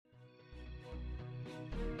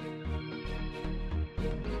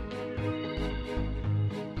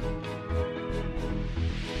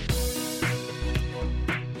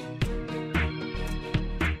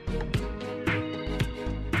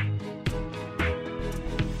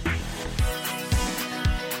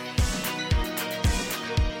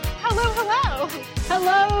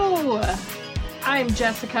Hello! I'm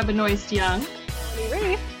Jessica Benoist Young.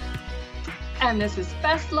 Reef. And this is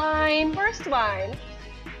Best Line. First Line.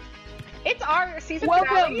 It's our season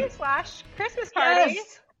finale / Christmas party.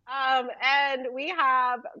 Yes. And we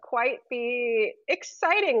have quite the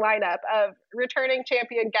exciting lineup of returning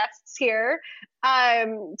champion guests here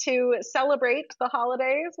to celebrate the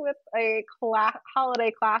holidays with a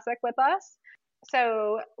holiday classic with us.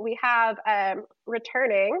 So we have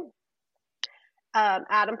returning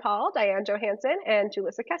Adam Paul, Diane Johansson, and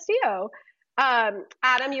Julissa Castillo.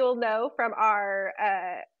 Adam, you will know from our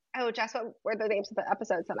Jess, what were the names of the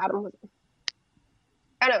episodes that Adam was?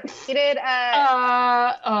 Oh no, he did.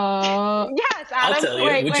 Yes, Adam. I'll tell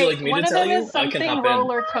you. Would you like me to tell you? I can hop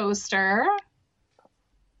roller coaster.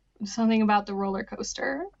 Something about the roller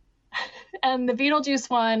coaster. And the Beetlejuice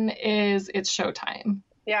one is It's Showtime.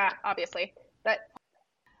 Yeah, obviously. But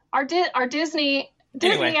our Disney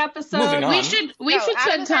episode. Moving on. We should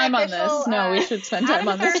spend time on this. No, we should spend time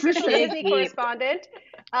on this for sure. Disney correspondent.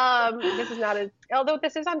 This is not although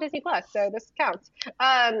this is on Disney Plus, so this counts.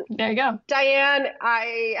 There you go. Diane,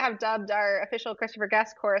 I have dubbed our official Christopher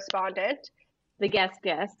Guest correspondent. The guest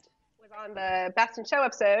was on the Best in Show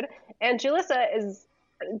episode, and Julissa is,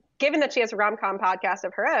 given that she has a rom-com podcast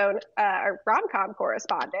of her own, a rom-com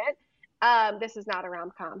correspondent. This is not a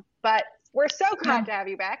rom-com, but we're so glad to have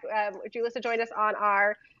you back. Julissa joined us on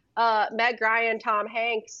our Meg Ryan, Tom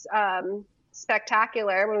Hanks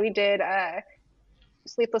spectacular when we did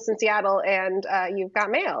Sleepless in Seattle and You've Got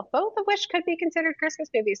Mail, both of which could be considered Christmas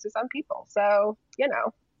movies to some people. So, you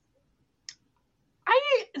know.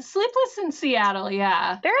 Sleepless in Seattle,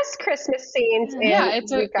 yeah. There's Christmas scenes in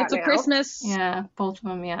it's You've Got a Mail. Christmas. Yeah, both of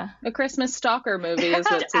them, yeah. A Christmas stalker movie is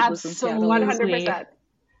what Sleepless in Seattle 100%.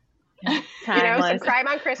 You know, some crime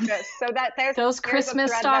on Christmas. So there's those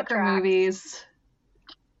Christmas stalker movies.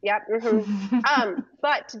 Yep. Mm-hmm.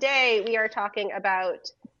 But today we are talking about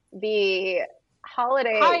the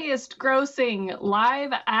holiday highest grossing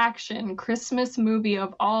live action Christmas movie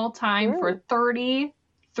of all time for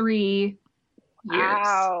 33 years.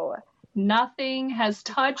 Wow. Nothing has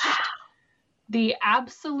touched the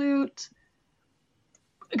absolute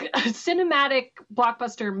cinematic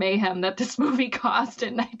blockbuster mayhem that this movie caused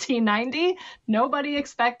in 1990. Nobody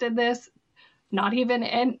expected this. Not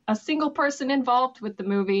even a single person involved with the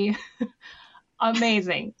movie.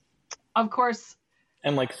 Amazing. Of course.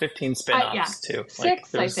 And like 15 spin-offs too.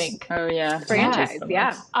 6, I think. Oh yeah. Franchise,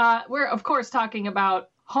 yeah. We're of course talking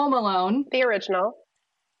about Home Alone. The original.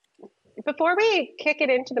 Before we kick it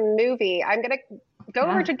into the movie, I'm going to go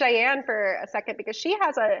over to Diane for a second because she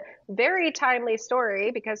has a very timely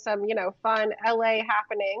story because some, fun LA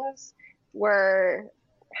happenings were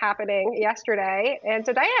happening yesterday. And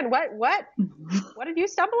so Diane, what did you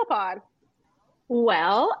stumble upon?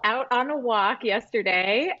 Well, out on a walk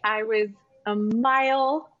yesterday, I was a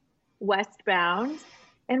mile westbound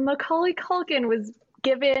and Macaulay Culkin was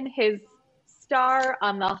given his star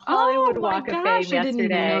on the Hollywood Walk of Fame yesterday. I didn't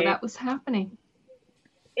even know that was happening.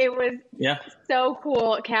 It was so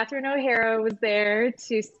cool. Catherine O'Hara was there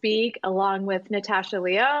to speak along with Natasha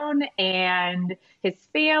Lyonne and his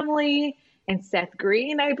family, and Seth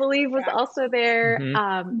Green, I believe, was also there.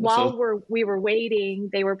 While we were waiting,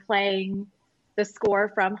 they were playing the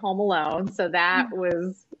score from Home Alone, so that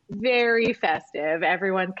was very festive.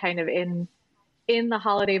 Everyone's kind of in the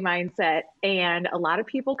holiday mindset, and a lot of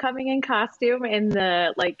people coming in costume in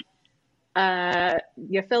the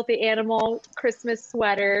You Filthy Animal Christmas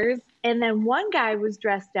sweaters. And then one guy was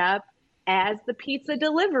dressed up as the pizza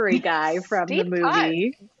delivery guy from the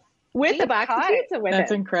movie with a box of pizza with him.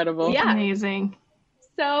 That's incredible. Yeah. Amazing.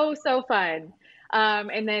 So fun.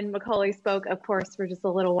 And then Macaulay spoke, of course, for just a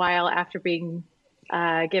little while after being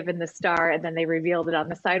given the star, and then they revealed it on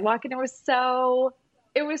the sidewalk, and it was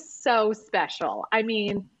so special. I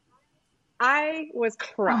mean, I was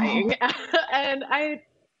crying and I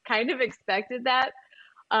kind of expected that.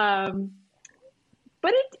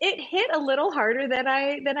 But it hit a little harder than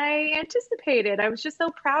I anticipated. I was just so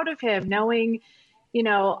proud of him, knowing,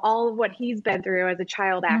 all of what he's been through as a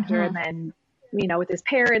child actor, and then, with his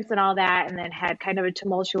parents and all that, and then had kind of a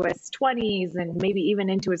tumultuous 20s and maybe even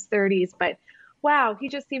into his 30s. But wow, he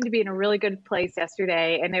just seemed to be in a really good place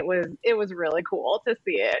yesterday, and it was really cool to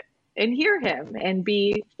see it and hear him and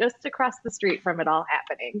be just across the street from it all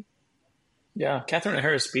happening. Yeah, Catherine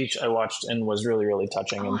O'Hara's speech I watched and was really, really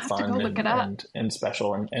touching and fun and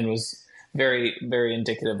special and was very, very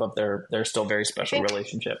indicative of their still very special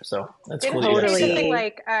relationship. So that's cool. Totally. Something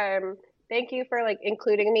like, thank you for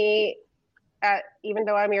including me even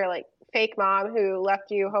though I'm your fake mom who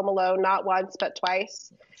left you home alone not once but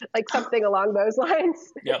twice, something along those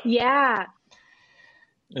lines. Yep. Yeah.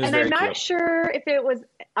 And I'm not sure if it was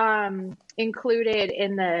included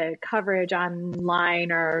in the coverage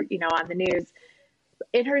online or, on the news.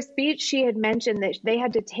 In her speech, she had mentioned that they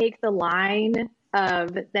had to take the line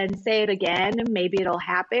of then say it again, maybe it'll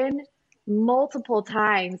happen, multiple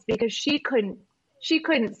times because she couldn't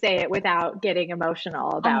say it without getting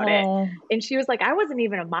emotional about it. And she was like, I wasn't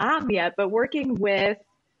even a mom yet, but working with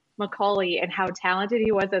Macaulay and how talented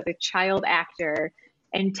he was as a child actor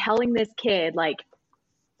and telling this kid, like,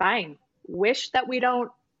 fine, wish that we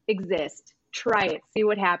don't exist. Try it, see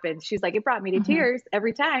what happens. She's like, it brought me to tears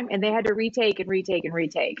every time. And they had to retake and retake and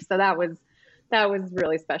retake. So that was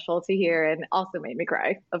really special to hear and also made me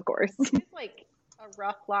cry, of course. It's like a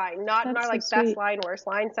rough line, not like so best line, worst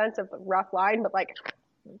line sense of rough line, but like,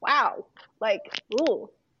 wow, like, ooh.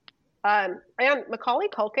 And Macaulay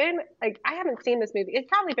Culkin, like, I haven't seen this movie. It's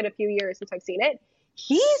probably been a few years since I've seen it.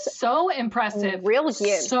 He's so impressive.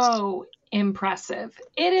 Brilliant. So impressive.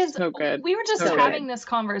 It is so good. We were just having this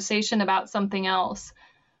conversation about something else.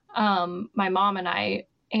 My mom and I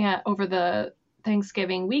over the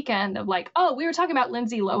Thanksgiving weekend of like, we were talking about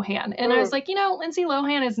Lindsay Lohan. And I was like, Lindsay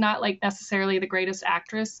Lohan is not like necessarily the greatest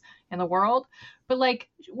actress in the world, but like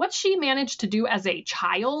what she managed to do as a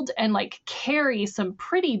child and like carry some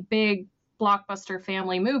pretty big blockbuster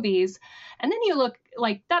family movies. And then you look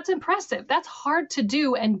like, that's impressive. That's hard to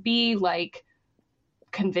do and be like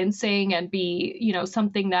convincing and be,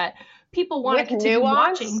 something that people want to continue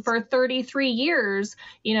watching for 33 years,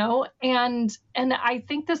 and I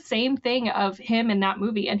think the same thing of him in that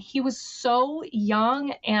movie. And he was so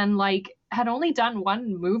young and like had only done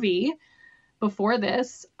one movie before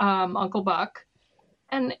this, Uncle Buck.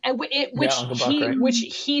 Which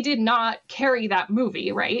he did not carry that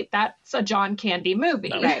movie, right? That's a John Candy movie.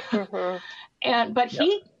 No. Right. But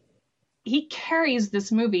he carries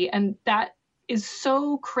this movie, and that is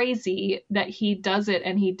so crazy that he does it,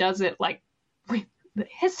 and he does it like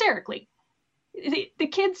hysterically. The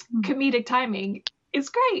kid's comedic timing is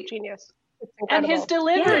great. Genius. And his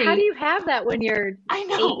delivery. Yeah, how do you have that when you're 8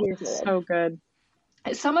 years old? So good.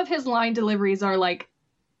 Some of his line deliveries are like,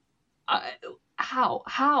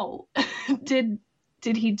 how did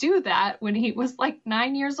he do that when he was like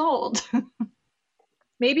 9 years old?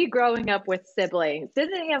 Maybe growing up with siblings.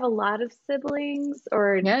 Didn't he have a lot of siblings?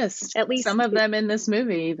 Or yes, at least some of them in this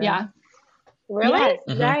movie. Even. Yeah. Really?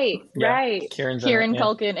 Yes, right. Kieran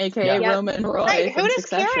Culkin, aka Roman Roy. Right. Who does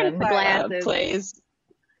Kieran plays?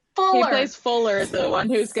 Fuller. He plays Fuller, the one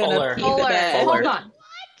who's gonna pee the bed. Hold on.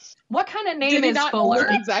 What kind of name is Fuller?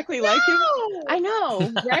 Exactly like him. I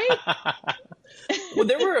know, right? Well,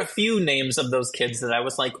 there were a few names of those kids that I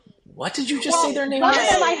was like, what did you just say their name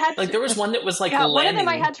was? There was one that was like Lenny. One of them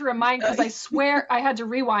I had to remind because I swear I had to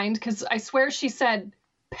rewind because I swear she said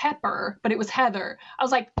Pepper, but it was Heather. I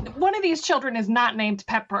was like, one of these children is not named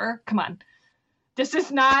Pepper. Come on. This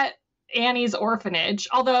is not Annie's orphanage,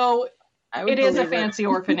 although it is a fancy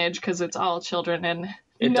orphanage because it's all children and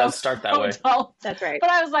it does start that way. That's right. But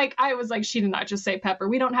I was like, she did not just say Pepper.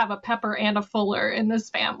 We don't have a Pepper and a Fuller in this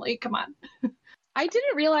family. Come on. I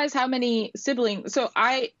didn't realize how many siblings. So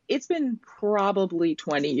it's been probably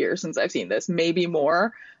 20 years since I've seen this, maybe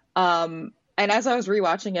more. And as I was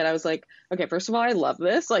rewatching it, I was like, okay, first of all, I love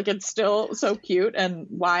this. Like, it's still so cute. And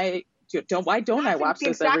why don't I watch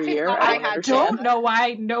this every year? I don't know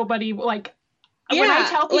why nobody when I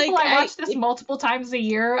tell people I watch this multiple times a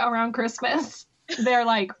year around Christmas, they're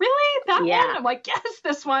like, really? That one? I'm like, yes,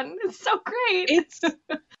 this one. It's so great.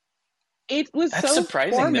 It was That's so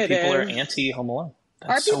surprising formative. that people are anti-Home Alone.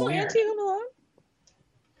 That's are people so weird. anti-Home Alone?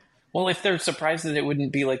 Well, if they're surprised that it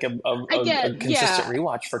wouldn't be like a consistent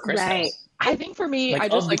rewatch for Christmas. Right. I think for me, I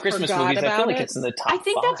just the Christmas movies, I feel like it's in the top 5. I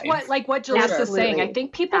think that's what Jalissa is saying. I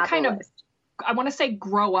think people kind of, I want to say,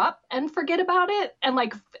 grow up and forget about it,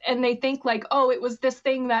 and they think like, oh, it was this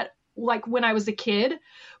thing that like when I was a kid,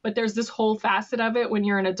 but there's this whole facet of it when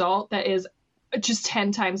you're an adult that is just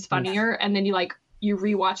 10 times funnier, and then you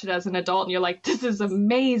rewatch it as an adult and you're like, this is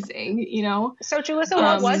amazing, So Jalissa,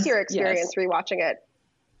 what was your experience rewatching it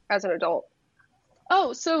as an adult?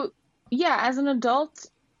 Oh, so yeah, as an adult,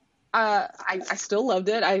 I still loved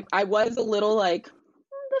it. I was a little like,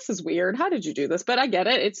 this is weird. How did you do this? But I get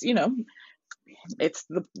it. It's, it's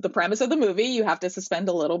the premise of the movie. You have to suspend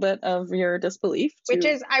a little bit of your disbelief. Which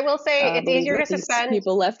is, I will say, it's easier to suspend.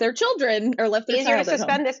 People left their children or left their child at home. Easier to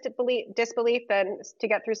suspend this disbelief than to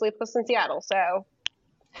get through Sleepless in Seattle. So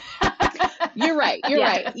you're right.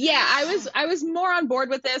 Yeah, I was more on board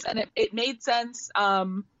with this, and it made sense.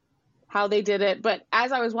 how they did it. But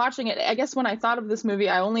as I was watching it, I guess when I thought of this movie,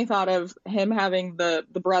 I only thought of him having the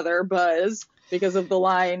brother Buzz because of the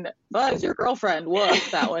line, "Buzz, your girlfriend."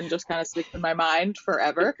 Woof. That one just kind of sticks in my mind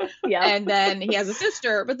forever. Yeah. And then he has a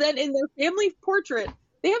sister, but then in their family portrait,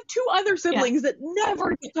 they have 2 other siblings that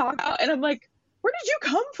never get talked about. And I'm like, where did you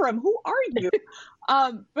come from? Who are you?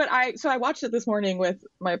 But I watched it this morning with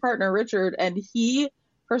my partner, Richard, and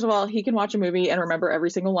first of all, he can watch a movie and remember every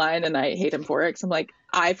single line, and I hate him for it because I'm like,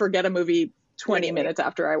 I forget a movie 20 minutes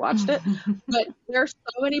after I watched it. But there are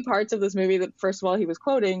so many parts of this movie that, first of all, he was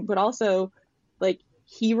quoting, but also, like,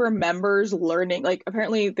 he remembers learning. Like,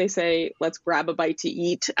 apparently they say, "Let's grab a bite to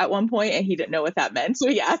eat" at one point, and he didn't know what that meant. So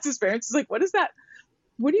he asked his parents, he's like, "What is that?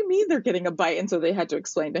 What do you mean they're getting a bite?" And so they had to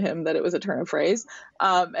explain to him that it was a turn of phrase.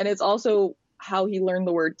 And it's also how he learned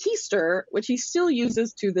the word keister, which he still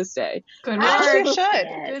uses to this day. Good word. As you should.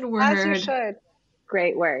 Good word. As you should.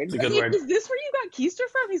 Great word. It's a good word. Is this where you got keister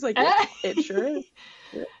from? He's like, it sure is.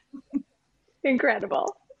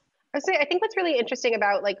 Incredible. I think what's really interesting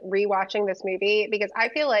about like rewatching this movie, because I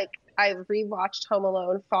feel like I've rewatched Home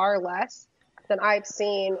Alone far less than I've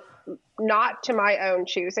seen, not to my own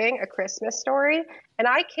choosing, A Christmas Story. And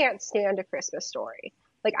I can't stand A Christmas Story.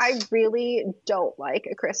 Like, I really don't like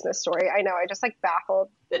A Christmas Story. I know, I just like baffled.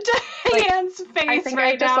 Diane's face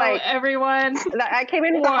right now, like, everyone. I came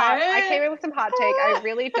in with some hot take. I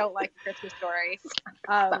really don't like A Christmas Story.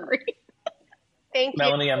 Sorry. Thank you.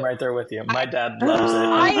 Melanie, I'm right there with you. My dad loves it.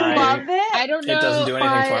 I love it. I don't know. It doesn't do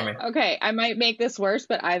anything for me. Okay, I might make this worse,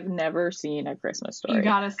 but I've never seen A Christmas Story. You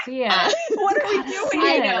gotta see it. What are we doing?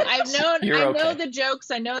 I know. I know okay. the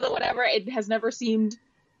jokes. I know the whatever. It has never seemed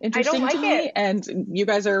interesting like to me, it. and you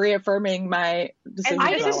guys are reaffirming my decision.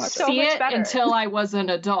 I this didn't is so see much it better. until I was an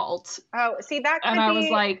adult. Oh, see, that could and I was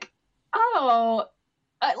like, oh,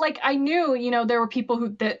 like I knew, there were people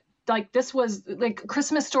that like this was like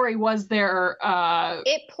Christmas Story was their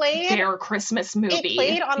their Christmas movie. It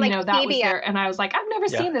played on like that PBS. was their, and I was like, I've never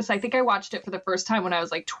seen this. I think I watched it for the first time when I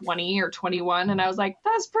was like 20 or 21, and I was like,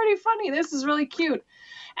 that's pretty funny. This is really cute.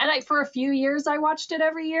 And for a few years I watched it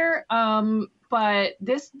every year. But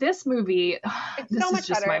this movie, this so is much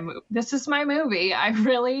just better. my movie. This is my movie. I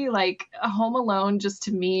really like Home Alone. Just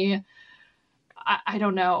to me, I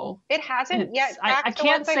don't know. It hasn't yet. I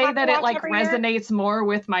can't say that it like resonates more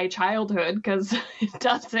with my childhood because it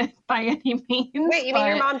doesn't by any means. Wait, you mean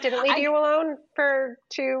your mom didn't leave you alone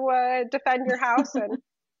to defend your house? And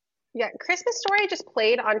yeah, Christmas Story just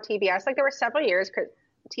played on TBS. Like there were several years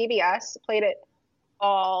TBS played it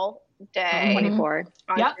all day. 24.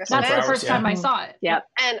 Yep, that's the first time I saw it. Yep.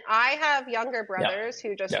 And I have younger brothers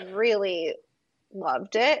who just really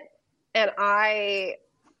loved it. And I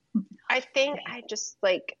think I just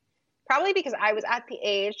like, probably because I was at the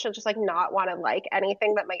age to just like not want to like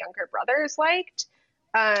anything that my younger brothers liked.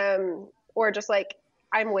 Or just like,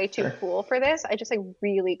 I'm way too cool for this. I just like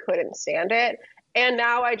really couldn't stand it. And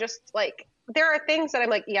now I just like, there are things that I'm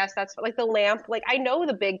like, yes, that's like the lamp. Like I know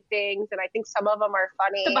the big things, and I think some of them are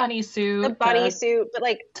funny. The bunny suit, but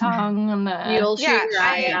like tongue and the you'll shoot your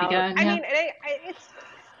eye out. I mean, it's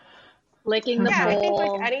licking the bowl. I think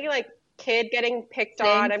like any like kid getting picked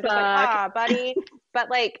on, I'm just like, buddy. But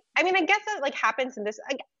like, I mean, I guess that like happens in this.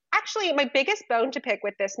 Like, actually, my biggest bone to pick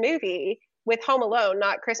with this movie, with Home Alone,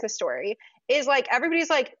 not Christmas Story, is like everybody's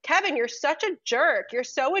like, Kevin, you're such a jerk. You're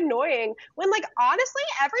so annoying. When like honestly,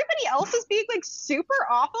 everybody else is being like super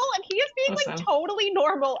awful, and he is being like totally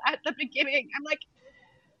normal at the beginning. I'm like,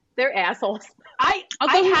 they're assholes. I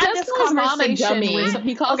had this conversation with.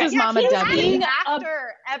 He calls his mom a dummy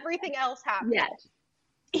after everything else happened. Yes.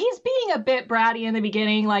 He's being a bit bratty in the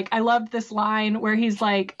beginning. Like, I loved this line where he's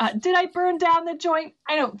like, did I burn down the joint?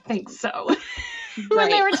 I don't think so. When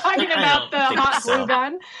they were talking about the hot glue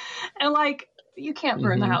gun. And like, you can't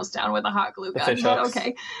burn the house down with a hot glue gun, but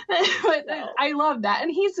okay. But I love that. And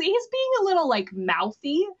he's being a little like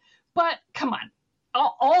mouthy, but come on.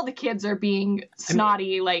 All the kids are being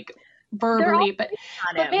snotty, like verbally, but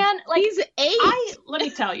man, like he's 8. Let me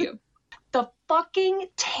tell you, the fucking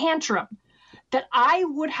tantrum that I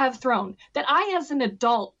would have thrown, that I as an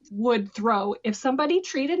adult would throw if somebody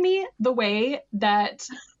treated me the way that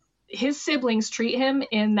his siblings treat him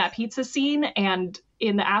in that pizza scene and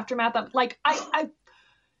in the aftermath of, like, that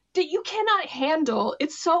you cannot handle.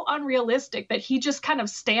 It's so unrealistic that he just kind of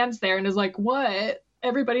stands there and is like, what?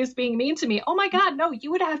 Everybody's being mean to me. Oh my God, no,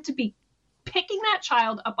 you would have to be picking that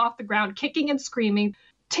child up off the ground, kicking and screaming.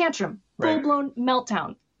 Tantrum, full-blown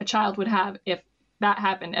meltdown a child would have if that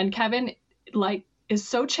happened. And Kevin, like, is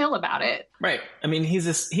so chill about it. Right. I mean, he's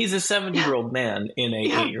a 70-year-old man in a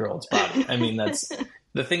 8-year-old's body. I mean, that's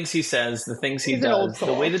The things he says, the things he does,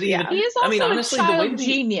 the way that he he is also honestly, a child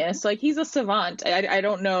genius. Like, he's a savant. I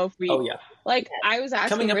don't know if we. Oh yeah. Like, I was asking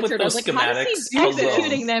coming up Richard, with those I was like, schematics, how does he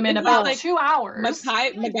executing them in about 2 hours?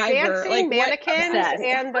 MacGyver, dancing mannequins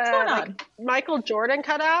and the Michael Jordan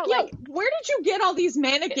cutout. Yeah, like, where did you get all these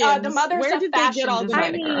mannequins? The mothers where of did fashion they get all the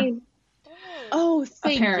mannequins?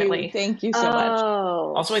 Thank you so much.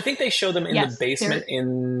 Also, I think they show them in the basement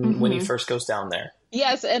when he first goes down there.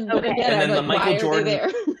 Yes, and again, and then like, the Michael Jordan. there?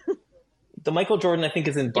 The Michael Jordan, I think,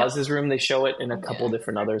 is in Buzz's room. They show it in a couple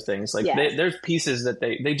different other things. Like there's pieces that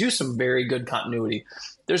they do some very good continuity.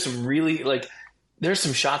 There's some really there's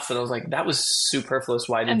some shots that I was like, that was superfluous.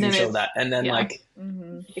 Why did you show that? And then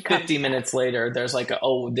 50 minutes later, there's like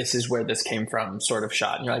this is where this came from sort of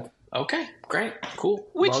shot. And you're like, okay, great, cool.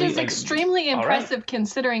 Which is extremely impressive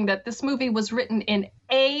considering that this movie was written in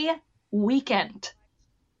a weekend.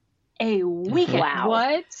 A weekend. Wow.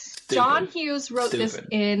 What? Stupid. John Hughes wrote this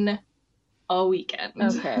in a weekend.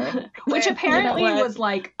 Okay. Which apparently was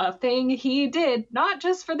like a thing he did, not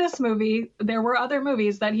just for this movie. There were other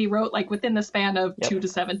movies that he wrote like within the span of 2 to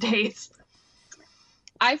 7 days.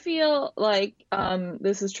 I feel like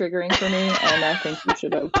this is triggering for me, and I think you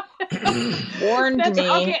should have warned me.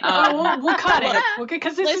 Okay, we'll cut it. Okay,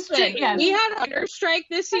 because we had a hunger strike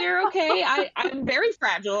this year. Okay, I'm very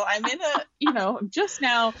fragile. I'm in just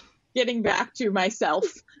now getting back to myself,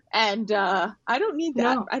 and I don't need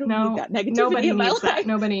that. I don't need that negativity in my life.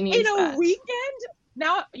 Nobody needs that. In a weekend.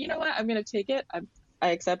 Now, you know what? I'm gonna take it.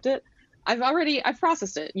 I accept it. I've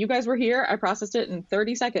processed it. You guys were here. I processed it in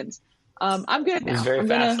 30 seconds. I'm good now. Very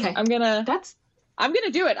fast. I'm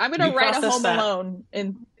gonna do it. I'm gonna write a Home Alone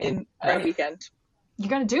in a weekend. You're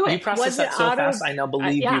gonna do it. You process that so fast. I now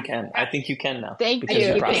believe you can. I think you can now. Thank because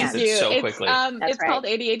you process it so quickly. It's called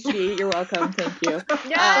ADHD. You're welcome. Thank you.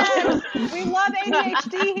 Yes, we love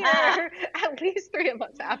ADHD here. At least 3 of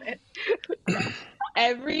us have it.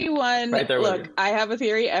 Everyone, right there look, I have a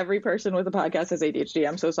theory. Every person with a podcast has ADHD.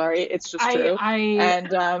 I'm so sorry. It's just true.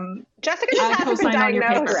 Jessica just hasn't been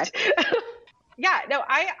diagnosed. Yeah, no,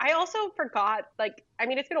 I also forgot,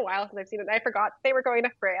 it's been a while since I've seen it, and I forgot they were going to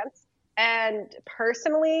France. And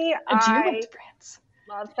personally, I went to France.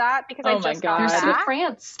 Love that because I just got There's some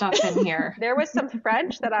France stuff in here. There was some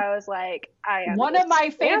French that I was like, one of my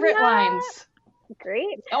favorite lines.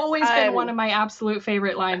 Great. Always been one of my absolute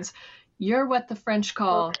favorite lines. You're what the French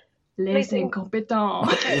call les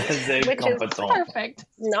incompetents. Which is perfect.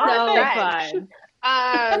 Not so fun.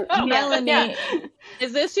 Melanie,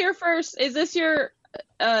 is this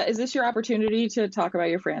your opportunity to talk about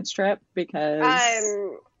your France trip? Because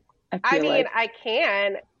I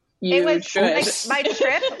can. My trip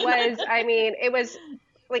was, it was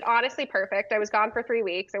honestly perfect. I was gone for 3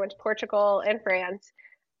 weeks. I went to Portugal and France.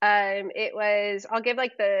 I'll give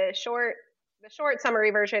the short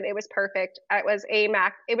summary version. It was perfect. It was I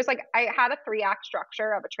had a 3-act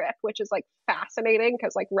structure of a trip, which is fascinating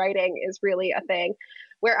because writing is really a thing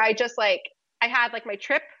where I had my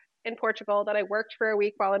trip in Portugal, that I worked for a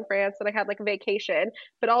week while in France, that I had a vacation,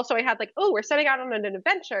 but also I had we're setting out on an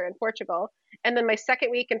adventure in Portugal. And then my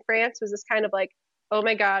second week in France was this kind of oh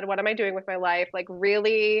my God, what am I doing with my life?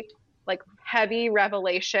 Really heavy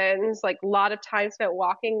revelations, a lot of time spent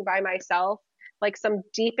walking by myself, some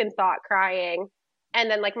deep in thought crying.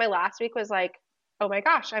 And then my last week was oh my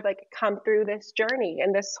gosh, I've come through this journey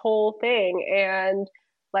and this whole thing and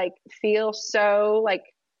feel so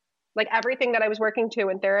everything that I was working to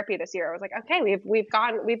in therapy this year, I was okay, we've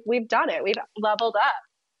done it. We've leveled up.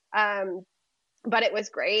 But it was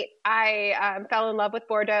great. I fell in love with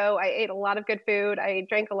Bordeaux. I ate a lot of good food. I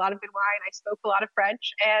drank a lot of good wine. I spoke a lot of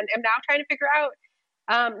French, and am now trying to figure out,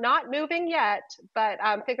 not moving yet, but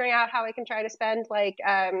figuring out how I can try to spend I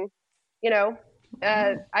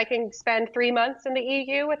can spend 3 months in the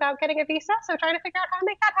EU without getting a visa. So trying to figure out how to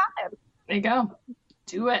make that happen. There you go.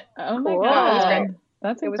 Do it. Oh my God.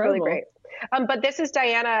 It was really great. But this is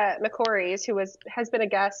Diana McCories, who has been a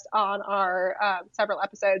guest on our several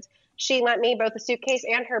episodes. She lent me both a suitcase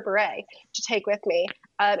and her beret to take with me.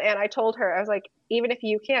 And I told her, I was like, even if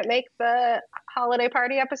you can't make the holiday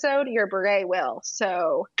party episode, your beret will.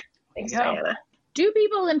 So thanks, Diana. Do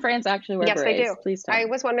people in France actually wear berets? Yes, they do. Please tell me. I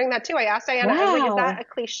was wondering that too. I asked Diana, I was like, is that a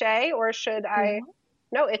cliche or should I?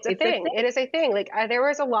 No, it's a thing. It is a thing. There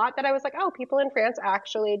was a lot that I was like, oh, people in France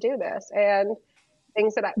actually do this. And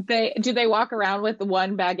things that do they walk around with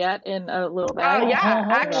one baguette in a little bag? Yeah,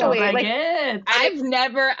 actually. I've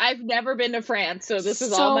never been to France, so this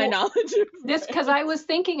is all my knowledge. This because I was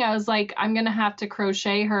thinking, I was like, I'm gonna have to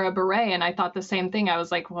crochet her a beret, and I thought the same thing. I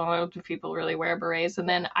was like, well, do people really wear berets? And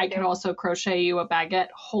then I could also crochet you a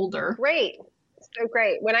baguette holder. Great. so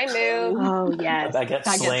great. When I moved. Oh, yes. Baguette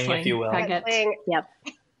sling, if you will. Baguette sling. Yep.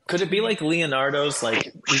 Could it be like Leonardo's, like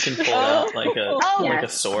you can pull out like a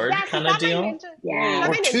sword kind of deal? Yeah.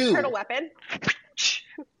 Or two. Turtle weapon.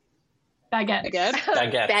 Baguette.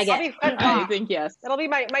 Baguette. I think yes. That'll be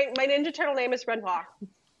my Ninja Turtle name is Renoir.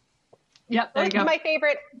 Yep, there you go.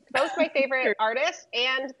 Both my favorite artist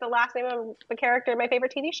and the last name of the character in my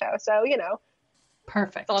favorite TV show. So, you know.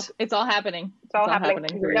 Perfect. It's all happening. It's all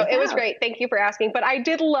happening. No, it was great. Thank you for asking. But I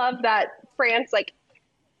did love that France like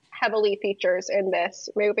heavily features in this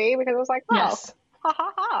movie because I was like, oh, yes. Ha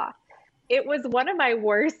ha ha. It was one of my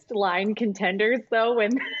worst line contenders though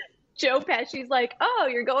when Joe Pesci's like, oh,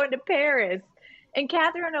 you're going to Paris. And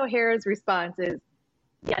Catherine O'Hara's response is,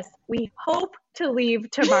 yes, we hope to leave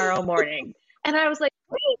tomorrow morning. And I was like,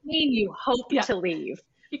 what do you mean you hope to leave?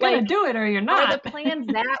 You gotta do it or you're not. Are the plans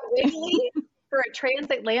that wiggly for a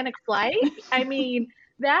transatlantic flight? I mean,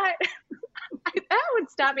 that would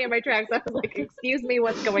stop me in my tracks. I was like, excuse me,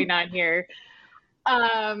 what's going on here?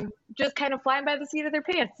 Just kind of flying by the seat of their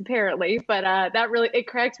pants, apparently. But that really, it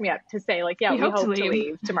cracked me up to say, like, yeah, we hope to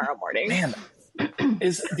leave tomorrow morning. Man,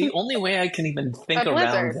 is the only way I can even think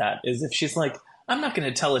around that is if she's like, I'm not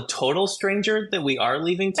going to tell a total stranger that we are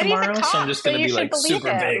leaving tomorrow, so I'm just going to be like super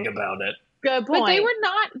vague about it. Good point. But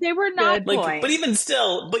they were not like, but even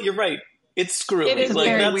still, but you're right. It's screwy. It is like,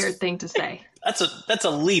 a very weird thing to say. That's a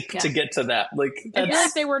leap to get to that. Like, I feel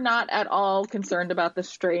like they were not at all concerned about the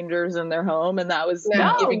strangers in their home, and that was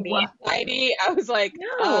giving me anxiety. I was like,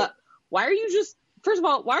 why are you just? First of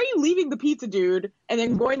all, why are you leaving the pizza dude and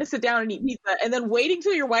then going to sit down and eat pizza and then waiting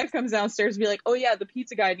till your wife comes downstairs and be like, oh yeah, the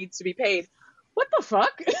pizza guy needs to be paid? What the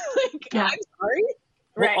fuck? I'm sorry.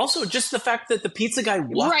 Well, also just the fact that the pizza guy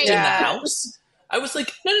walked in the house. I was like,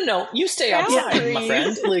 no, you stay outside, my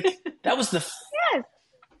friend. Like that was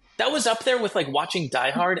that was up there with like watching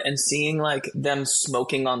Die Hard and seeing like them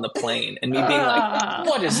smoking on the plane and me being like,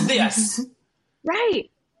 what is this? Right.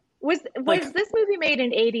 Was this movie made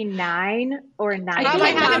in 89 or 90? I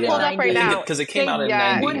have it pulled up right now. Because it came out in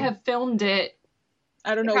 90. Would have filmed it.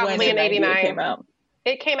 I don't know probably when in 89 it came out.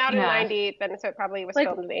 It came out in 90, then so it probably was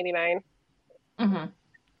filmed in 89. Mm-hmm.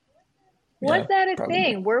 Was that a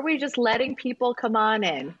thing? Were we just letting people come on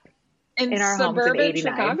in our suburban homes in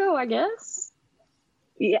 89? Chicago, I guess?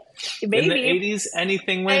 Yeah, maybe. In the 80s,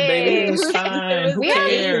 anything went, baby. It was fine. Who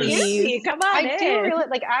cares? Come on I do really,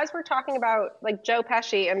 like, as we're talking about, like, Joe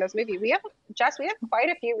Pesci in this movie, we have quite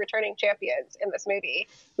a few returning champions in this movie.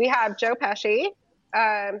 We have Joe Pesci,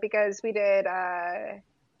 because we did...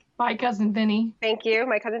 My Cousin Vinny. Thank you,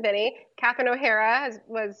 My Cousin Vinny. Catherine O'Hara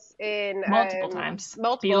was in... multiple times.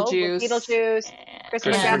 Beetlejuice.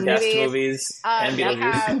 Christopher Guest movies. And we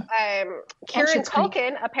Beetlejuice. have Kieran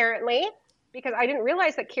Culkin, apparently, because I didn't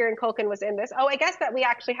realize that Kieran Culkin was in this. Oh, I guess that we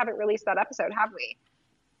actually haven't released that episode, have we?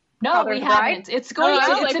 No, we haven't. It's going to...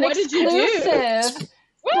 It's an exclusive.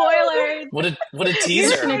 Spoilers. What a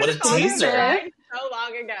teaser. What a teaser. So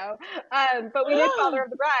long ago. But we did Father of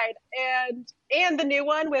the Bride and the new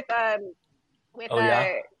one with I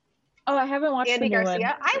haven't watched Andy the new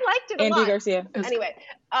Garcia. one. I liked it a lot. Andy Garcia. Anyway,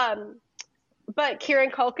 but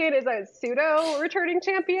Kieran Culkin is a pseudo returning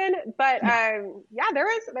champion. But there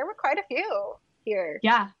were quite a few here.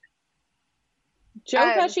 Yeah.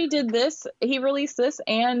 Joe Pesci did this. He released this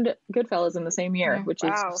and Goodfellas in the same year, which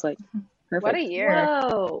is just like perfect. What a year!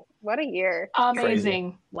 Whoa, what a year!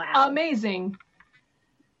 Amazing! Wow, amazing!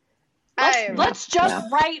 Let's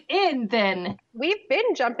jump right in then. We've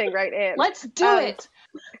been jumping right in. Let's do it.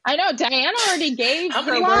 I know Diana already gave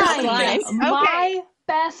her worst line. My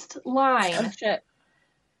best line. Oh, shit.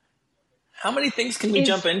 How many things can we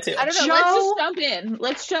jump into? I don't know.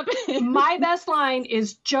 Let's jump in. My best line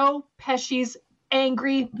is Joe Pesci's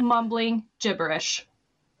angry, mumbling gibberish.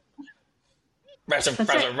 I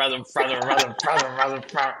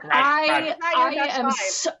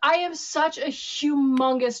am such a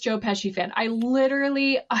humongous Joe Pesci fan.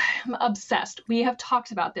 I'm obsessed. We have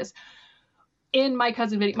talked about this in My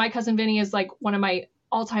Cousin Vinny. My Cousin Vinny is like one of my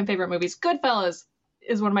all-time favorite movies. Goodfellas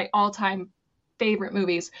is one of my all-time favorite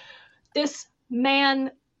movies. This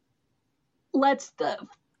man lets the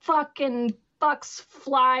fucking fucks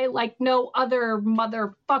fly like no other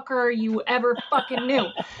motherfucker you ever fucking knew.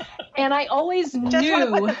 And I always knew... Just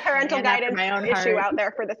want to put the parental guidance issue out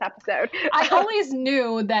there for this episode. I always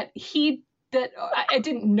knew that I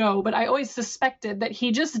didn't know, but I always suspected that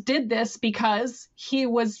he just did this because he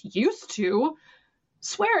was used to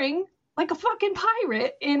swearing like a fucking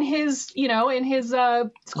pirate in his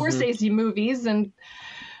Scorsese movies and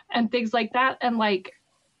things like that. And like,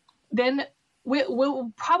 then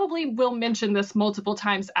we'll mention this multiple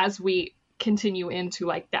times as we continue into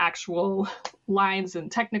like the actual lines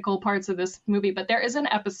and technical parts of this movie, but there is an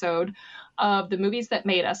episode of The Movies That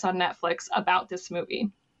Made Us on Netflix about this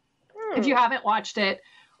movie. If you haven't watched it,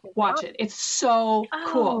 watch it. It's so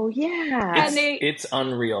cool. Oh yeah, and it's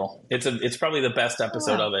unreal. It's probably the best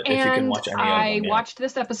episode of it if you can watch any of them. I watched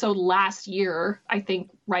this episode last year, I think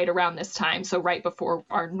right around this time, so right before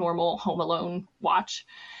our normal Home Alone watch.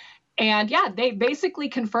 And yeah, they basically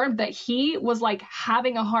confirmed that he was like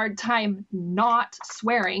having a hard time not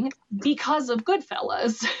swearing because of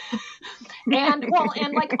Goodfellas. and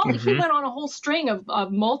like he went on a whole string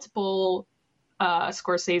of multiple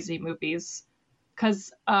Scorsese movies,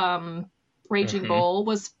 because Raging Bull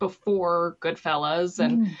was before Goodfellas,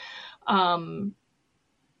 and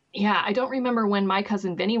yeah, I don't remember when My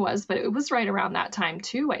Cousin Vinny was, but it was right around that time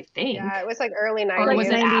too, I think. Yeah, it was like early 90s. Or was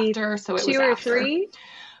it after? So it was 2 or after. 3.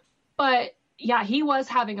 But yeah, he was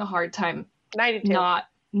having a hard time 92.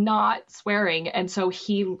 not swearing, and so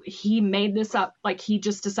he made this up. Like, he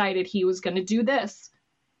just decided he was going to do this.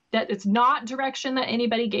 That it's not direction that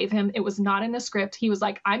anybody gave him. It was not in the script. He was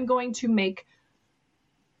like, I'm going to make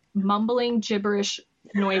mumbling gibberish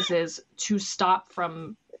noises to stop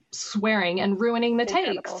from swearing and ruining the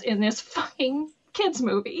takes in this fucking kids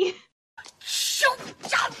movie.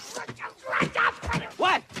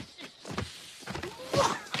 What?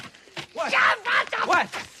 What?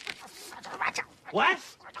 What?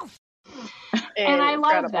 And I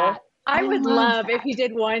love that. I would love if he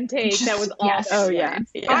did one take that was all. Yes. Oh yeah.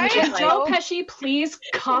 Joe Pesci, please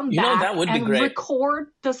come back that would be and great. record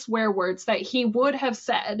the swear words that he would have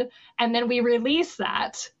said, and then we release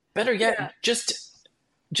that. Better yet, just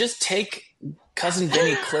take Cousin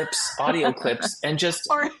Vinny clips, audio clips, and just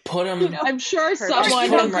put them. I'm sure someone put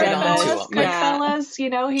has 'em right done onto this.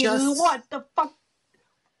 him. Goodfellas, he's what the fuck?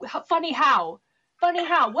 Funny how? Funny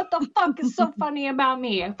how? What the fuck is so funny about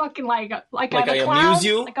me? I fucking like I'm I a clown. amuse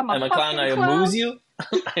you. Like I'm a clown. I amuse you.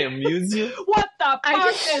 I amuse you. What the I fuck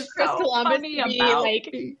just is Chris so Columbus funny to be about like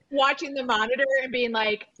me? watching the monitor and being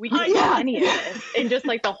like, "We can't do any of this," and just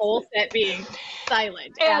like the whole set being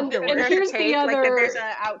silent. And here's the other. Like, there's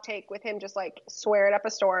an outtake with him just like swearing up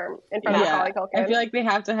a storm in front of Macaulay Culkin. I feel like they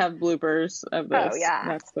have to have bloopers of this. Oh, yeah.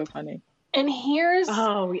 That's so funny. And here's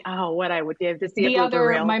what I would give to see the a blooper other.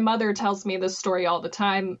 reel. My mother tells me this story all the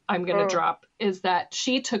time. I'm gonna drop is that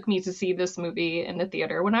she took me to see this movie in the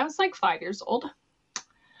theater when I was like 5 years old.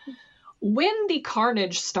 When the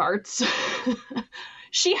carnage starts,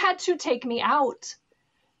 she had to take me out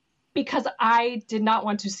because I did not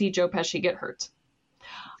want to see Joe Pesci get hurt.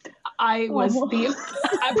 I was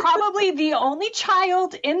probably the only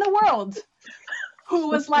child in the world who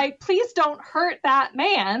was like, please don't hurt that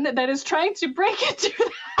man that is trying to break into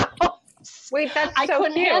the house. Wait, that's I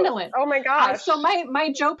couldn't cute. handle it. Oh my gosh. So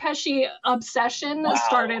my Joe Pesci obsession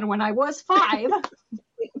started when I was 5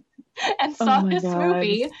 and saw this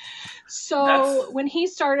movie. So when he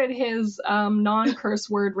started his non-curse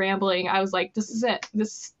word rambling, I was like, this is it.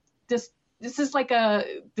 This is like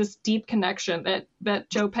this deep connection that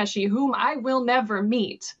Joe Pesci, whom I will never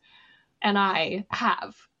meet, and I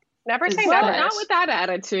have. Never say Well, never. not with that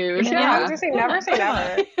attitude. I was just saying never say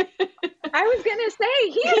never. I was gonna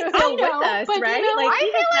say he's still with us, but, right?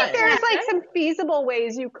 I feel like there's like some feasible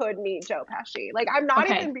ways you could meet Joe Pesci. Like, I'm not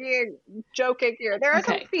even being joking here. There are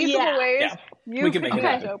some feasible ways you could meet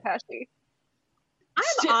Joe Pesci.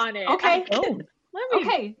 I'm on it. Okay.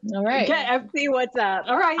 Okay. All right. See what's up.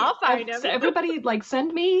 All right. I'll find him. So everybody,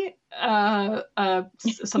 send me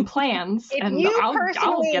some plans, If and you I'll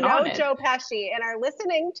personally get know on it. Joe Pesci and are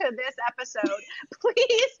listening to this episode,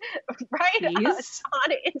 please write us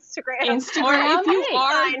on Instagram. Or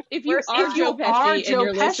if you are Joe Pesci and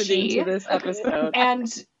you're listening to this episode, and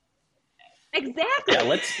exactly. Yeah,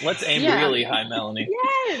 let's aim really high, Melanie.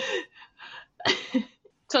 Yes.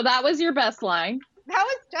 So that was your best line. That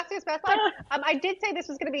was Jesse's best line. I did say this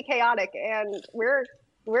was going to be chaotic, and we're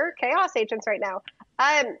chaos agents right now.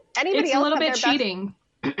 Anybody it's else a little have bit their cheating,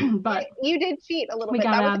 but you did cheat a little we bit.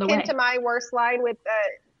 got That it was out of the akin way. to my worst line with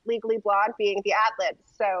Legally Blonde being the ad-lib.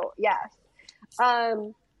 So yes. I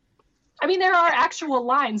mean, there are actual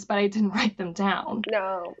lines, but I didn't write them down.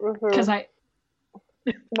 No. Because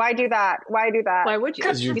Why do that? Why do that? Why would you?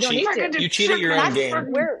 Because you don't need to. You cheat at your own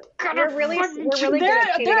game. We're really good at cheating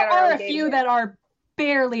there at our are own a game few here. that are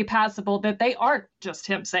barely passable that they aren't just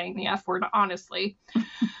him saying the F word, honestly.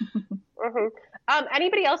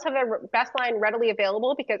 Anybody else have their best line readily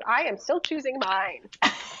available? Because I am still choosing mine.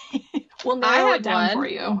 We'll narrow have it down one. for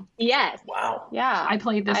you. Yes. Wow. Yeah. I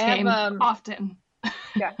played this I game have, often.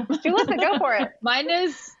 Yeah. Julissa, go for it. Mine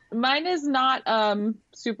is not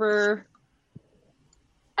super,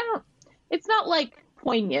 it's not like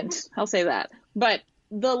poignant. I'll say that. But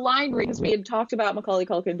the line readings, we had talked about Macaulay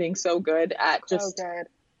Culkin being so good at just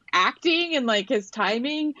acting and like his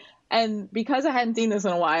timing. And because I hadn't seen this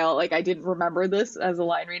in a while, like I didn't remember this as a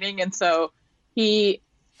line reading. And so I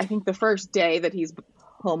think the first day that he's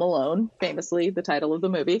home alone, famously the title of the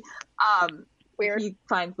movie, he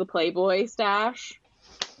finds the Playboy stash.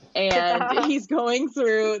 And he's going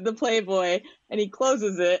through the Playboy and he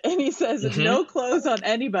closes it and he says, no clothes on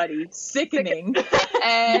anybody. Sickening.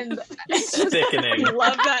 And sickening. I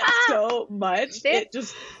love that so much. It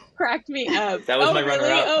just cracked me up. That was my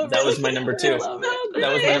runner-up. That was my number 2. That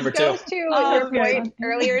was my number 2. Goes to your point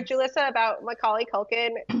earlier, Julissa, about Macaulay Culkin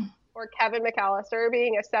or Kevin McAllister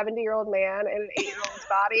being a 70-year-old man in an 8-year-old's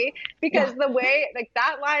body. Because the way, like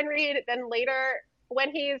that line read, then later when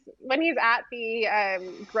he's at the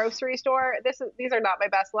grocery store, these are not my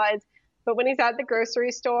best lines, but when he's at the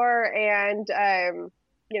grocery store and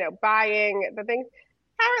buying the things,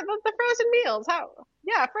 how are the frozen meals?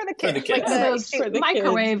 For the kids. For the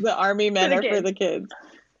microwave. Kids. The army men are for the kids.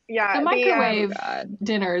 Yeah, the microwave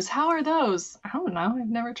dinners. How are those? I don't know. I've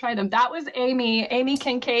never tried them. That was Amy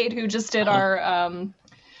Kincaid, who just did our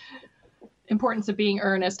Importance of Being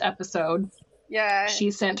Earnest episode. Yeah.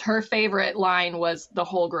 She sent her favorite line was the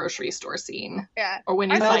whole grocery store scene. Yeah. Or when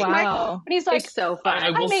he's when he's like, it's so fun.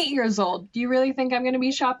 I'm 8 years old. Do you really think I'm going to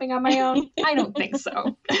be shopping on my own? I don't think so.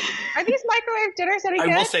 Are these microwave dinners any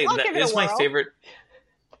good? I will say that is my favorite.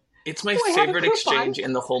 It's my favorite exchange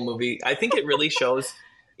in the whole movie. I think it really shows.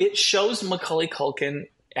 It shows Macaulay Culkin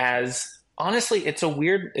as, honestly, it's a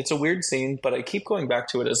weird scene, but I keep going back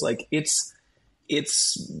to it as like it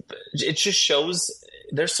just shows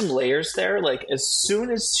there's some layers there. Like as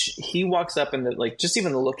soon as he walks up and like just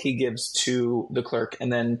even the look he gives to the clerk,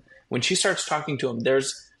 and then when she starts talking to him,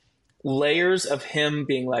 there's layers of him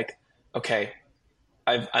being like, okay,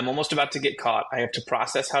 I'm almost about to get caught. I have to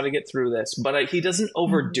process how to get through this, but he doesn't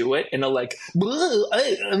overdo it in a like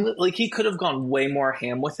he could have gone way more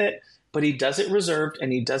ham with it, but he does it reserved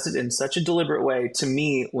and he does it in such a deliberate way. To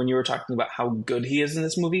me, when you were talking about how good he is in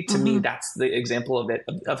this movie, to me, that's the example of it,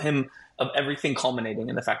 of him, of everything culminating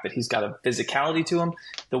in the fact that he's got a physicality to him,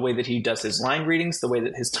 the way that he does his line readings, the way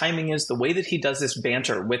that his timing is, the way that he does this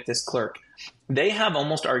banter with this clerk. They have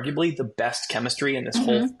almost arguably the best chemistry in this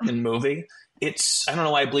whole movie. I don't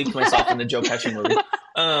know why I believed myself in the Joe Pesci movie.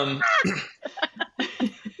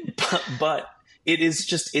 But it is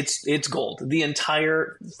just, it's gold. The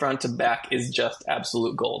entire front to back is just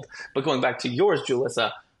absolute gold. But going back to yours,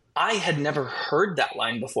 Julissa, I had never heard that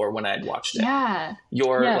line before when I had watched it. Yeah.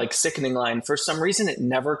 Your like sickening line. For some reason, it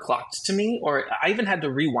never clocked to me, or I even had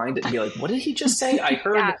to rewind it and be like, what did he just say? I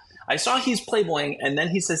heard, I saw he's Playboying and then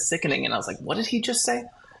he says sickening. And I was like, what did he just say?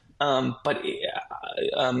 But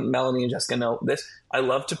Melanie and Jessica know this. I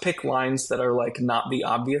love to pick lines that are like not the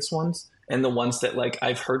obvious ones, and the ones that like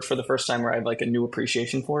I've heard for the first time where I have like a new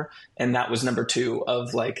appreciation for. And that was number 2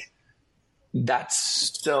 of like,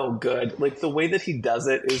 that's so good. Like the way that he does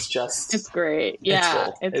it is just, it's great.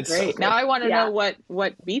 Yeah, it's great. So now I want to know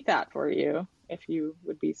what beat that for you, if you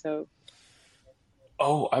would be so.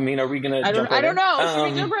 Oh, I mean, are we going to I don't know.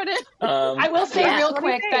 Should we jump right in? I will say real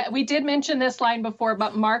quick that we did mention this line before,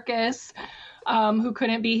 but Marcus, who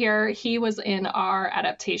couldn't be here, he was in our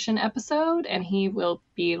adaptation episode, and he will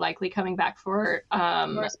be likely coming back for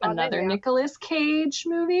another Nicolas Cage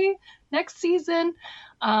movie next season.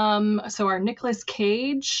 So our Nicolas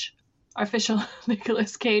Cage, official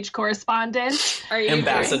Nicolas Cage correspondent. Are you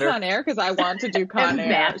ambassador on air? Because I want to do Con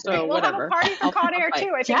Air. So we'll have a party for Con Air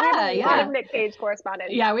too. I think we have a lot of Nick Cage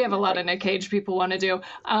correspondents. Yeah, we have a lot of Nick Cage people want to do.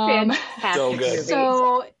 So good.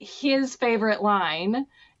 So his favorite line,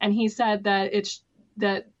 and he said that it's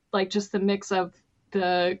that like just the mix of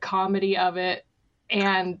the comedy of it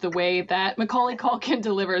and the way that Macaulay Culkin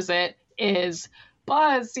delivers it is,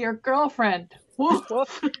 Buzz, your girlfriend.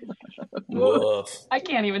 Woof. Woof. I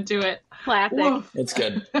can't even do it. Classic. Woof. It's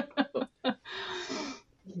good.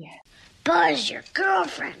 Yeah. Buzz, your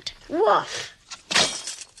girlfriend. Woof.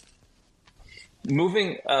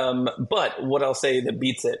 Moving, but what I'll say that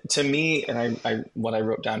beats it to me, and I what I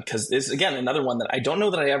wrote down, because this again another one that I don't know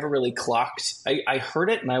that I ever really clocked. I heard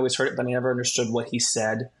it and I always heard it, but I never understood what he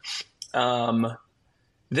said.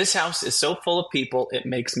 This house is so full of people, it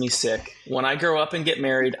makes me sick. When I grow up and get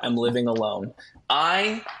married, I'm living alone.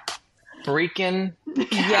 I freaking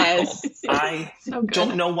yes. I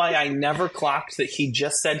don't know why I never clocked that he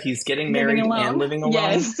just said he's getting married and living alone.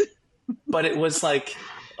 Yes. But it was like,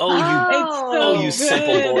 you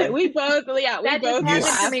simple boy. We both, we that both just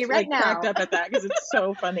happened to me right now. cracked up at that because it's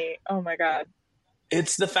so funny. Oh my God.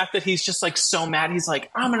 It's the fact that he's just like so mad. He's like,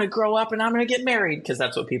 I'm going to grow up and I'm going to get married, because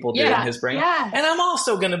that's what people do in his brain. Yeah. And I'm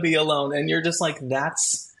also going to be alone. And you're just like,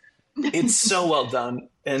 it's so well done.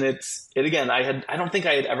 And again, I don't think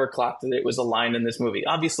I had ever clocked that it was a line in this movie.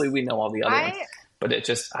 Obviously, we know all the other ones, but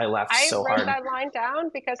I laughed so hard. I wrote that line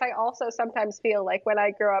down because I also sometimes feel like when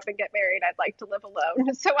I grow up and get married, I'd like to live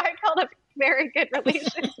alone. So I felt a very good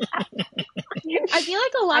relation. I feel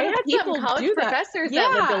like a lot of people do that. Professors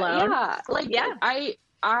that lived alone. Yeah, like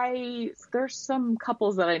I there's some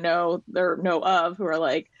couples that I know of who are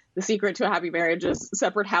like, the secret to a happy marriage is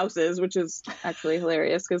separate houses, which is actually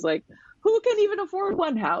hilarious because like, who can even afford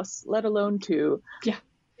one house, let alone two? Yeah.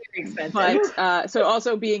 Very expensive. But so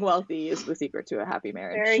also being wealthy is the secret to a happy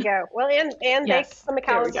marriage. There you go. Well, and Yes, the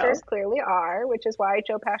McAllisters clearly are, which is why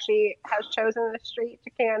Joe Pesci has chosen the street to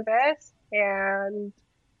canvas. And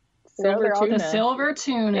the Silver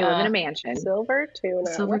Tuna. They live in a mansion. Silver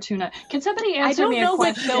Tuna. Silver Tuna. Can somebody answer me a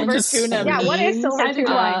question? I don't know what Silver Tuna means. Yeah, what is Silver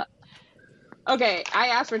Tuna? Okay, I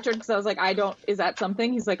asked Richard because I was like, is that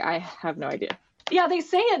something? He's like, I have no idea. Yeah, they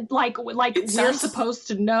say it like we're supposed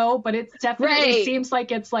to know, but it definitely seems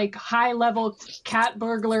like it's like high level cat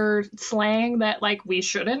burglar slang that like we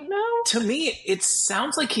shouldn't know. To me, it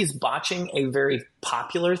sounds like he's botching a very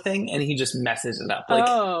popular thing and he just messes it up.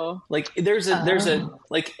 Like, there's a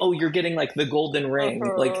like, oh, you're getting like the golden ring,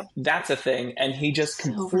 like that's a thing, and he just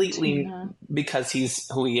completely, because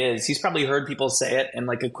he's who he is, he's probably heard people say it and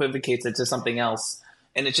like equivocates it to something else.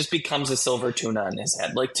 And it just becomes a silver tuna in his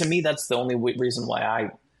head. Like, to me, that's the only reason why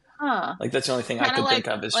like, that's the only thing I could think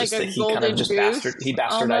of is just that he kind of just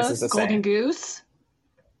bastardizes the saying. Golden goose?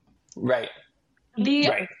 Right.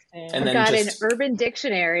 Right. And then got an Urban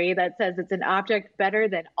Dictionary that says it's an object better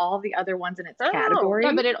than all the other ones in its category.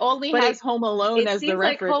 Yeah, but it only has Home Alone as the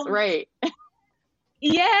reference, right?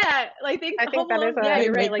 Yeah, I think Home Alone,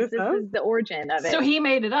 you're right. Like, this is the origin of it. So he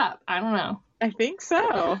made it up. I don't know. I think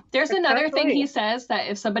so. There's another thing he says that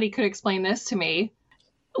if somebody could explain this to me,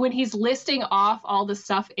 when he's listing off all the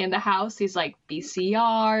stuff in the house, he's like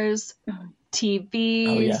VCRs,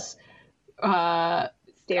 TVs,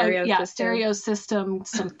 stereo system,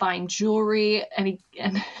 some fine jewelry,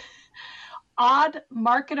 and odd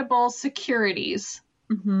marketable securities.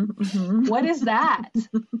 What is that?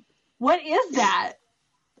 What is that?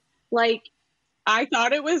 Like, I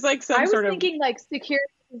thought it was like I was thinking like security.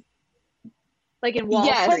 Like in Wall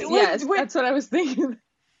Street. Yes, that's what I was thinking.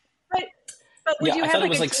 But would you have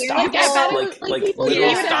like a stock, like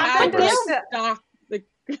literal stock.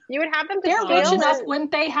 You would have them. They're rich enough,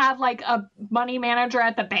 wouldn't they have like a money manager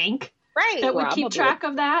at the bank, right? That would keep track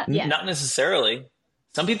of that. Yeah. Not necessarily.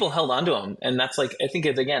 Some people held on to them, and that's like, I think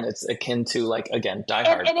it's akin to like, again, Die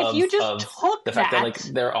Hard. And if you just took the fact that like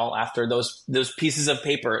they're all after those pieces of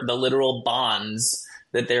paper, the literal bonds.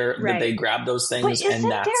 That they grab those things,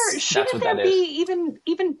 and that's what that is.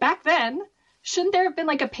 Even back then, shouldn't there have been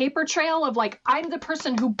like a paper trail of like, I'm the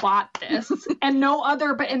person who bought this and no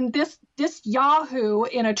other, but in this Yahoo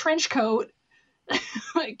in a trench coat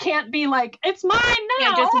can't be like, it's mine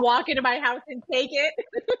now. Can't just walk into my house and take it.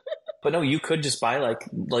 But no, you could just buy like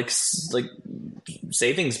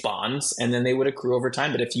savings bonds, and then they would accrue over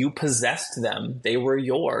time. But if you possessed them, they were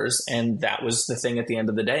yours, and that was the thing at the end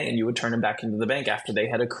of the day. And you would turn them back into the bank after they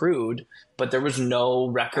had accrued. But there was no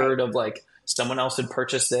record of like someone else had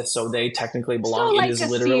purchased this, so they technically belong. So it is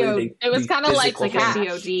literally it was kind of like a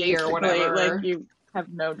COD or whatever. Like you have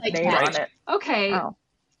no name on it. Okay. Oh.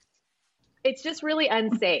 It's just really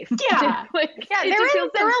unsafe. Yeah.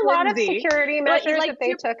 There were a lot of security measures that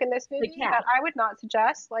they took in this movie that I would not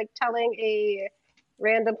suggest, like telling a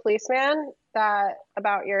random policeman that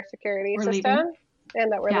about your security system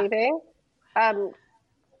and that we're leaving. Well,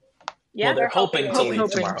 they're hoping to leave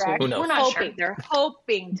tomorrow. Who knows? We're not sure. They're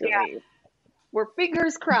hoping to leave. We're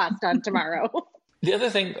fingers crossed on tomorrow. The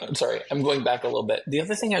other thing, I'm sorry, I'm going back a little bit. The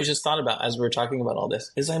other thing I just thought about as we were talking about all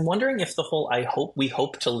this is I'm wondering if the whole we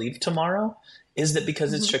hope to leave tomorrow is that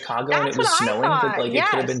because it's Chicago and it was snowing that like it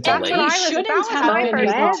could have been delayed. They shouldn't have been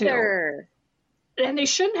able to. And they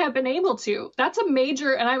shouldn't have been able to. That's a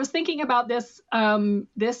major, and I was thinking about this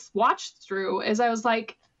this watch through as I was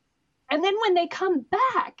like, and then when they come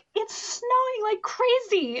back, it's snowing like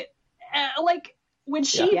crazy. Like when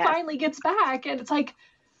she finally gets back, and it's like,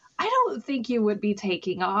 I don't think you would be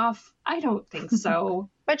taking off. I don't think so.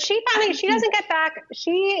 But she doesn't get back. But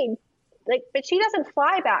she doesn't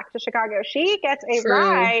fly back to Chicago. She gets a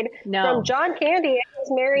ride from John Candy and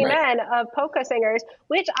his merry men of polka singers,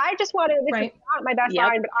 which I just want to, this is not my best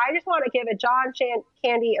line, but I just want to give a John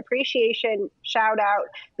Candy appreciation shout out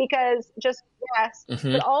because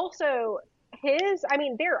but also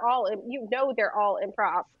they're all, they're all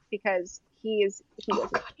improv because he was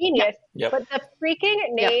a genius. Yep. But the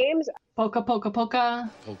freaking names. Polka, polka, polka.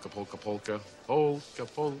 Polka, polka, polka. Polka,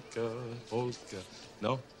 polka, polka.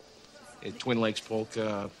 No? Twin Lakes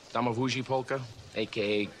polka. Damavuji polka,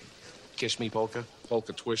 a.k.a. Kiss Me polka.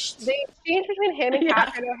 Polka twist. The exchange between him and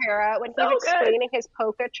Catherine O'Hara when he was explaining his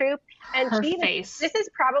polka troupe. And her face. This is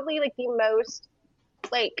probably like the most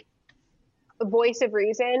like voice of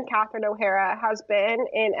reason Catherine O'Hara has been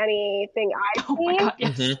in anything I've seen. My God,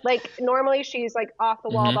 yes. Like normally she's like off the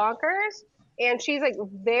wall bonkers, and she's like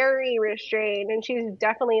very restrained, and she's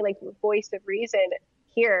definitely like the voice of reason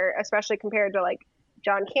here, especially compared to like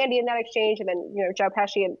John Candy in that exchange, and then Joe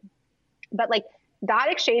Pesci. But like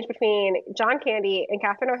that exchange between John Candy and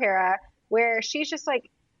Catherine O'Hara, where she's just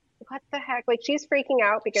like, what the heck? Like she's freaking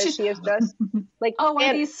out because she is just like,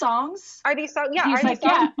 are these songs? Are these songs? Yeah. He's like,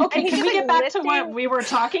 yeah. Okay, can we get back to what we were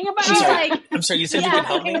talking about? I'm sorry. You said you could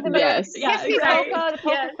help me. Yes. Yeah. The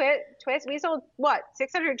polka twist. We sold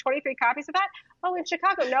 623 copies of that. Oh, in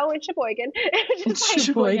Chicago? No, in Sheboygan.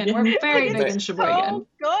 Sheboygan. We're very big in Sheboygan.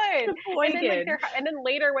 So good. And then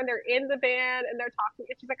later when they're in the van and they're talking,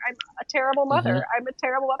 she's like, I'm a terrible mother. I'm a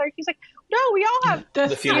terrible mother. He's like, no, we all have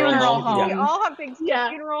the funeral home. We all have things. Yeah.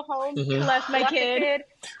 Funeral home. Left my kid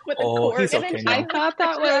with a cord. He's okay now. I thought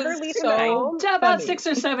that was so about 6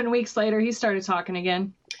 or 7 weeks later, he started talking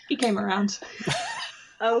again. He came around.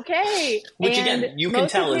 Okay. Which again, you can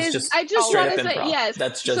tell is just I just straight want up to say, improv. yes.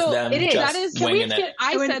 That's just so them it is. just that is, winging it.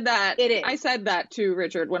 I said that. It is. I said that to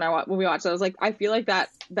Richard when we watched it. I was like, I feel like that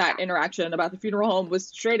interaction about the funeral home was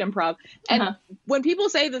straight improv. And when people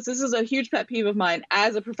say this is a huge pet peeve of mine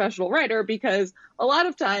as a professional writer, because a lot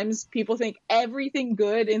of times people think everything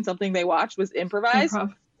good in something they watched was improvised.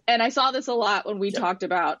 And I saw this a lot when we talked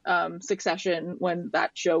about Succession when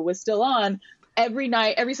that show was still on. Every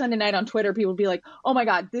Sunday night on Twitter, people would be like, oh my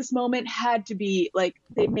God, this moment had to be like,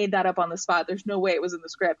 they made that up on the spot. There's no way it was in the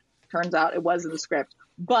script. Turns out it was in the script.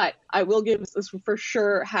 But I will give this for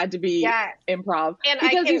sure had to be improv. And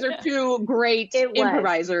because these are two great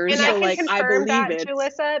improvisers. And so I can confirm I believe that,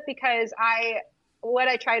 Julissa, because what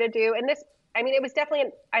I try to do, and this, I mean, it was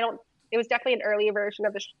definitely an early version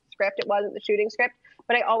of the script. It wasn't the shooting script,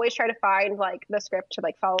 but I always try to find like the script to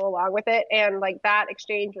like follow along with it. And like that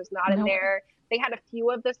exchange was not in there. They had a few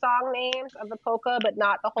of the song names of the polka, but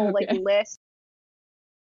not the whole like list.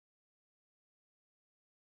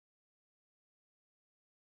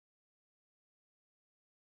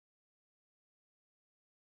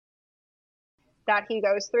 That he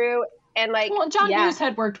goes through. And like, well, John Hughes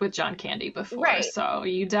had worked with John Candy before, so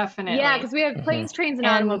you definitely because we have Planes, Trains, and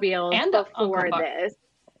Automobiles and before this.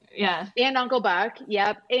 Yeah. And Uncle Buck.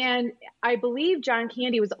 Yep. And I believe John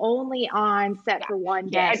Candy was only on set for one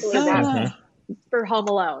day for Home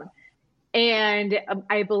Alone. And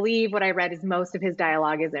I believe what I read is most of his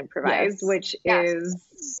dialogue is improvised, which is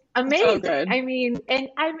amazing. So I mean, and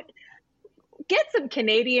get some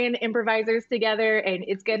Canadian improvisers together and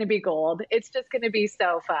it's going to be gold. It's just going to be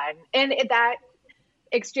so fun. And that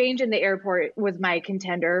exchange in the airport was my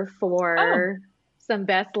contender for some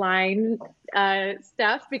best line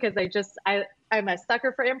stuff, because I'm a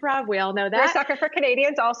sucker for improv. We all know that. You're a sucker for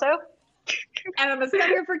Canadians also. And I'm a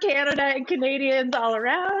sucker for Canada and Canadians all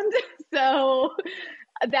around. So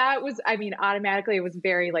that was, I mean, automatically it was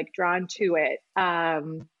very like drawn to it.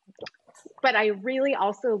 But I really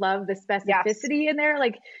also love the specificity in there.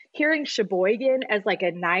 Like hearing Sheboygan as like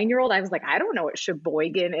a 9-year-old, I was like, I don't know what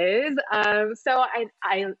Sheboygan is. So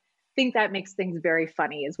I think that makes things very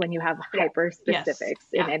funny is when you have hyper specifics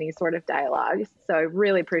in any sort of dialogue. So I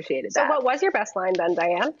really appreciated that. So what was your best line then,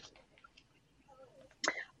 Diane?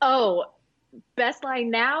 Oh, best line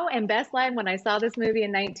now and best line when I saw this movie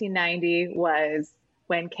in 1990 was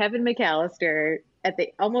when Kevin McAllister at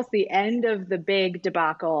almost the end of the big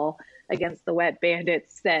debacle against the Wet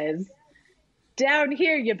Bandits says, "Down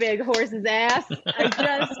here, you big horse's ass." I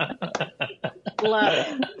just love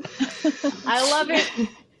it. I love it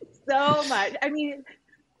so much. I mean,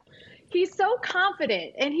 he's so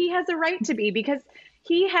confident, and he has a right to be, because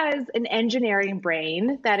he has an engineering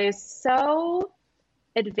brain that is so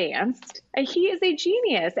advanced. He is a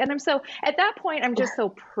genius. And at that point, I'm just so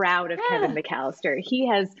proud of Kevin McAllister.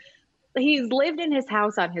 He's lived in his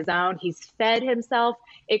house on his own. He's fed himself.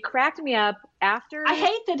 It cracked me up after. I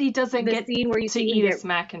hate that he doesn't get scene where you to eat his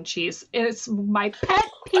mac and cheese. It's my pet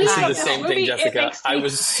peeve. I see the same thing, Jessica. I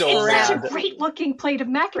was so mad. It's such a great looking plate of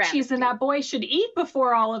mac and cheese, and that boy should eat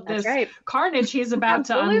before all of this carnage he's about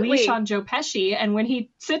to unleash on Joe Pesci. And when he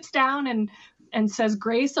sits down and says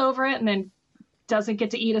grace over it, and then doesn't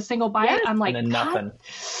get to eat a single bite, I'm like, and then nothing.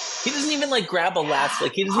 He doesn't even like grab a last,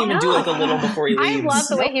 like he doesn't even do like a little before he leaves. I love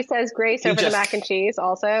the way he says grace over the mac and cheese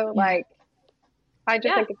also. Like I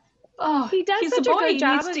just think he does such a good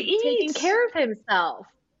job of taking care of himself.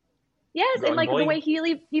 Yes, and like the way he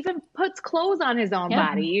even puts clothes on his own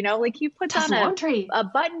body, you know, like he puts on a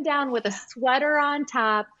button down with a sweater on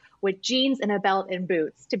top with jeans and a belt and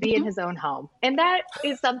boots to be in his own home. And that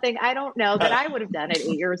is something I don't know that I would have done at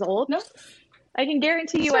 8 years old. No. I can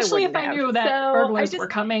guarantee you Especially I wouldn't if I knew that burglars were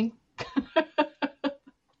coming.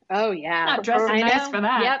 Oh, yeah. Not dressing nice for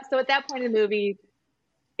that. Yep. So at that point in the movie,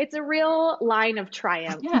 it's a real line of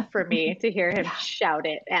triumph for me to hear him shout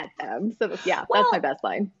it at them. So that's my best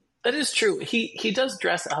line. That is true. He does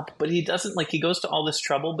dress up, but he doesn't he goes to all this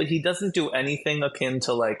trouble, but he doesn't do anything akin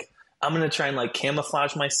to I'm going to try and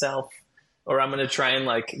camouflage myself, or I'm going to try and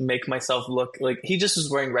make myself look like he just was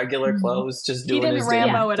wearing regular clothes, just doing his thing. He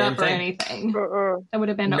didn't Rambo it up or anything. That would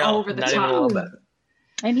have been over the top. Even a little bit.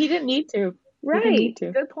 And he didn't need to. Right.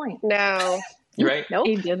 Good point. No. Right? Nope.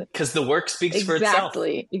 He didn't. Because the work speaks for itself.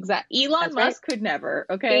 Exactly. Elon Musk could never.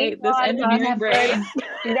 Okay. This engineering brain.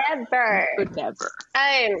 Never. Could never.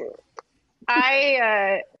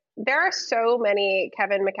 There are so many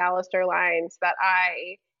Kevin McAllister lines that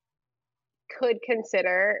I could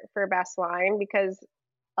consider for best line, because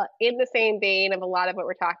in the same vein of a lot of what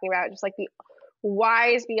we're talking about, just the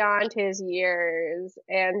wise beyond his years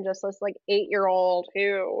and just this 8-year-old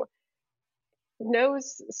who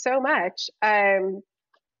knows so much.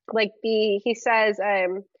 He says, I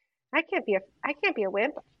can't be a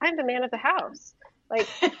wimp. I'm the man of the house. And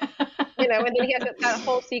then he has that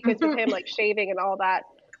whole sequence with him shaving and all that.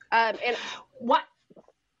 And what?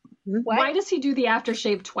 Why does he do the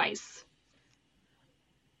aftershave twice?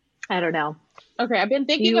 I don't know. Okay, I've been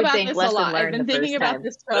thinking about this a lot. I've been thinking about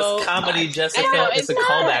this so That's comedy, much. Jessica. It's a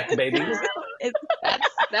callback, baby.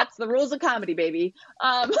 That's the rules of comedy, baby.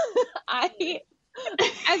 As a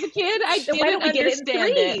kid, I didn't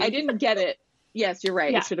understand it. I didn't get it. Yes, you're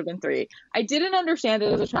right. Yeah. It should have been 3. I didn't understand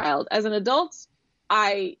it as a child. As an adult,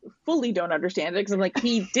 I fully don't understand it, because I'm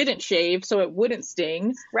he didn't shave, so it wouldn't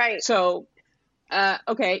sting. Right. So,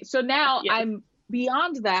 okay. So now I'm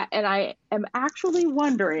beyond that, and I am actually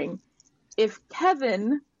wondering if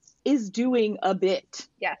Kevin is doing a bit.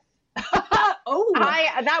 Yes.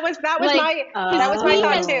 That was my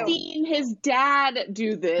thought too. Seen his dad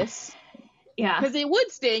do this. Yeah. Because it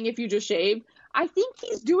would sting if you just shaved. I think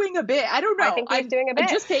he's doing a bit. I don't know. I think he's doing a bit. I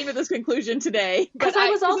just came to this conclusion today. Because I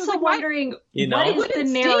was also wondering, what is the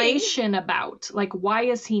narration about? Why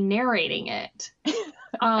is he narrating it?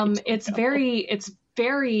 It's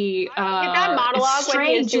very that monologue strange when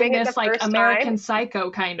he was doing in it this the first American time. Psycho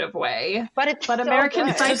kind of way. But American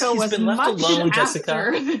good. Psycho was much alone, Jessica.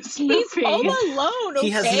 after this movie. He's all alone. Okay?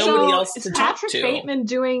 He has nobody else to talk to. Patrick Bateman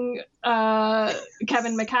doing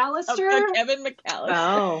Kevin McAllister. Kevin McAllister.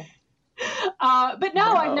 Oh. But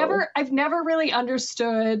no, I've never really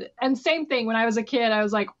understood. And same thing when I was a kid, I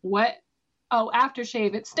was like, what? Oh,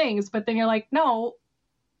 aftershave, it stings. But then you're like, no,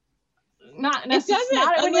 not necessarily.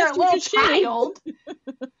 Not when you're a little child.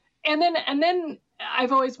 and then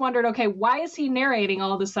I've always wondered, okay, why is he narrating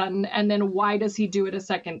all of a sudden? And then why does he do it a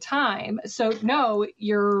second time? So no,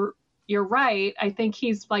 you're right. I think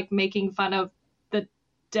he's making fun of the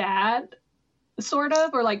dad, sort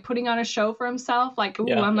of, or putting on a show for himself.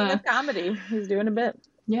 I'm a comedy. He's doing a bit.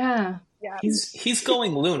 Yeah. Yeah. He's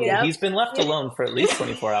going loony. Yep. He's been left alone for at least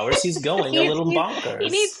 24 hours. He's going a little bonkers. He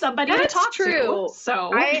needs somebody to talk to.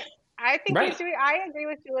 So I think he's doing. I agree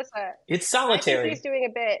with Julissa. It's solitary. I think he's doing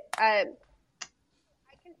a bit. I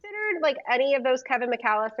considered any of those Kevin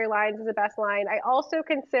McAllister lines as the best line. I also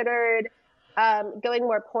considered going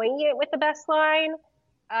more poignant with the best line.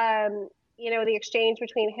 The exchange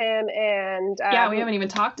between him and we haven't even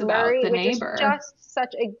talked about Murray, the neighbor. Which is just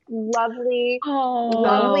such a lovely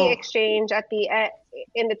exchange at the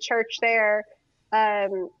in the church there. But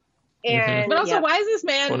also, why is this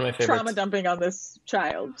man trauma dumping on this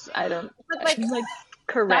child? I don't. But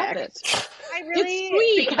correct. I really,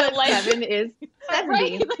 it's sweet, but Kevin is 70.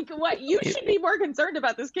 Right? What you should be more concerned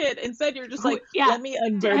about this kid. Instead, you're just let me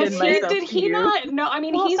unburden myself. Did he not? No, I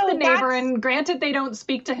mean, he's the neighbor, and granted, they don't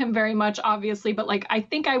speak to him very much, obviously. But I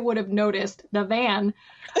think I would have noticed the van,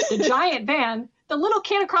 the giant van. The little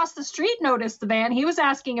kid across the street noticed the van. He was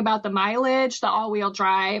asking about the mileage, the all-wheel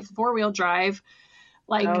drive, four-wheel drive.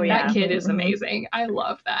 That kid is amazing. I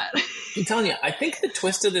love that. I'm telling you, I think the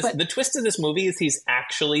twist of this movie is he's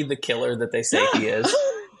actually the killer that they say he is.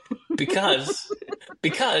 because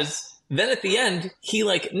then at the end, he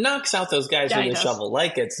knocks out those guys with a shovel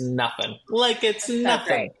like it's nothing. Like it's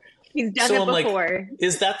nothing. Right. He's done it before.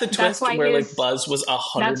 Is that the twist where Buzz was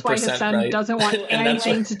 100% right? That's why his son doesn't want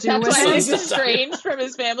anything to do with it. That's why he's estranged from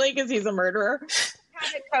his family, because he's a murderer.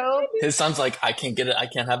 Cabot Cove. His son's like, I can't get it. I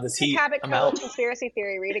can't have this heat. Cabot I'm Cove out. conspiracy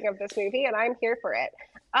theory reading of this movie, and I'm here for it.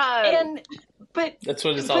 But that's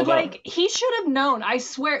what it's all about. Like, he should have known. I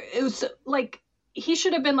swear, it was like he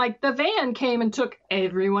should have been like, the van came and took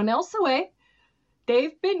everyone else away.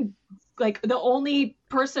 They've been like, the only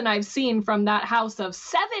person I've seen from that house of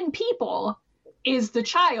 7 people is the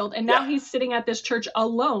child, and now he's sitting at this church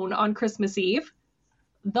alone on Christmas Eve.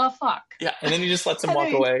 The fuck? Yeah, and then he just lets him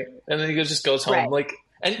walk away, and then he just goes home. Like,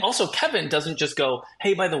 and also Kevin doesn't just go,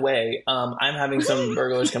 "Hey, by the way, I'm having some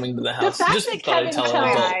burglars coming to the house." The fact just that thought Kevin I'd tell an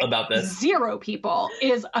adult tells about this. 0 people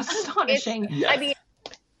is astonishing. I mean,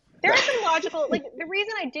 there are some logical, like, the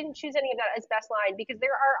reason I didn't choose any of that as best line, because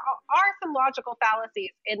there are some logical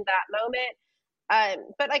fallacies in that moment.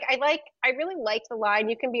 But like I really liked the line,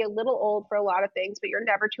 "You can be a little old for a lot of things, but you're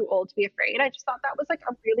never too old to be afraid." I just thought that was like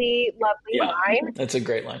a really lovely line. That's a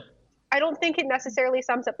great line. I don't think it necessarily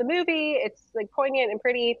sums up the movie. It's like poignant and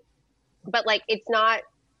pretty, but like it's not.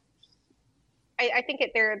 I think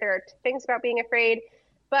there are things about being afraid,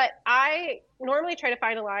 but I normally try to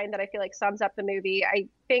find a line that I feel like sums up the movie. I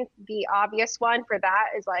think the obvious one for that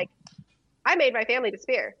is like, "I made my family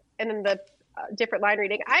disappear," and then the different line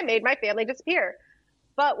reading, "I made my family disappear."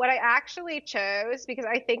 But what I actually chose, because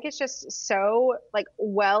I think it's just so like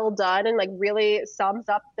well done and like really sums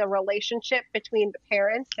up the relationship between the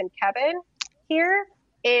parents and Kevin here,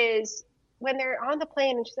 is when they're on the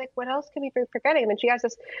plane and she's like, "What else can we be forgetting?" And then she has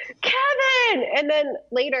this, "Kevin!" And then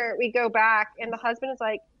later we go back and the husband is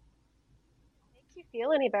like, "Makes you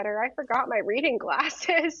feel any better? I forgot my reading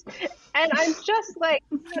glasses." And I'm just like,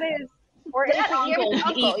 what is, or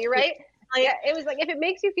uncle, you're right? Yeah, it was like, if it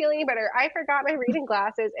makes you feel any better, I forgot my reading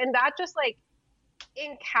glasses. And that just like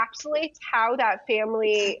encapsulates how that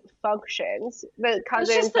family functions. The cousins,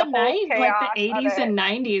 it's just the whole chaos, like the 80s and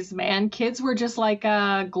 90s, man. Kids were just like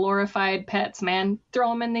glorified pets, man.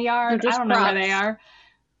 Throw them in the yard. I don't know where they are.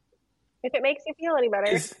 If it makes you feel any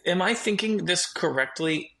better. Am I thinking this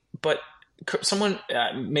correctly? But someone,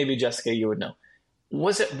 maybe Jessica, you would know.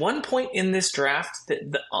 Was at one point in this draft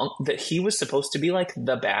that he was supposed to be like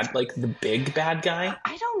the big bad guy?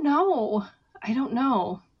 I don't know.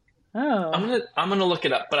 Oh, I'm gonna look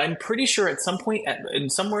it up, but I'm pretty sure at some point,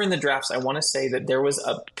 somewhere in the drafts, I want to say that there was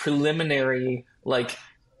a preliminary like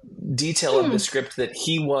detail of the script that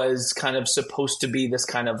he was kind of supposed to be this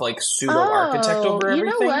kind of like pseudo architect over everything.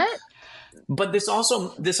 You know what? But this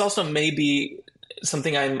also may be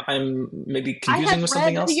something I'm maybe confusing with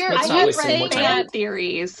something else. I have read fan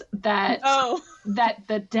theories that that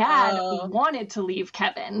the dad wanted to leave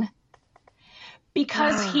Kevin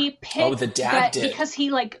because he picked. The dad did, because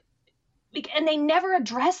he like, and they never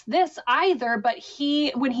addressed this either. But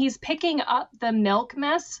when he's picking up the milk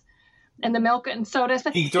mess and the milk and soda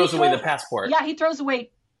stuff, he throws away the passport. Yeah, he throws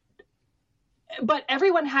away. But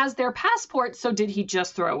everyone has their passport, so did he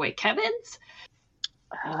just throw away Kevin's?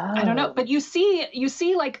 I don't know, but you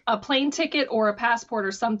see like a plane ticket or a passport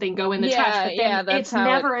or something go in the trash, but then it's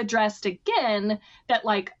never addressed again that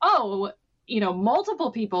like,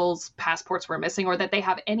 multiple people's passports were missing or that they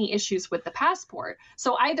have any issues with the passport.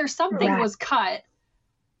 So either something was cut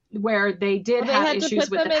where they did have issues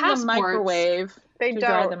with the passports. In the microwave. They don't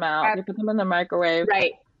dry them out. You put them in the microwave,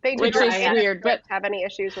 right? They do, which is weird, but have any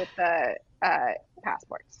issues with the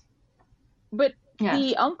passports. But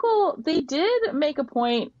the uncle, they did make a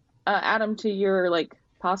point, Adam, to your like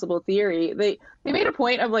possible theory. They made a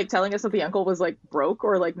point of like telling us that the uncle was like broke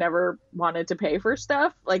or like never wanted to pay for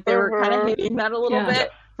stuff. Like they were kind of hitting that a little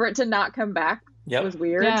bit for it to not come back. It was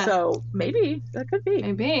weird. Yeah. So maybe that could be.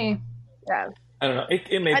 Maybe. Yeah. I don't know.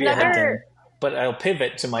 It may be a thing. But I'll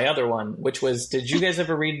pivot to my other one, which was, did you guys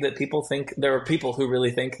ever read that people think, there are people who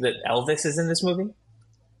really think that Elvis is in this movie?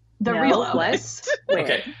 The real Elvis?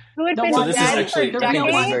 Okay. Who had been so this dead is actually, the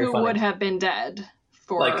real one who would have been dead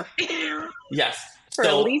for... Like, yes. For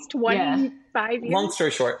at least 25 years. Long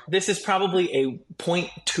story short, this is probably a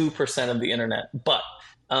 0.2% of the internet, but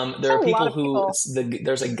there are people who,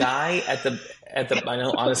 there's a guy at the, I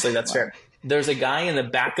know, honestly, that's fair. There's a guy in the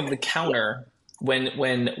back of the counter when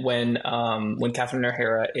Catherine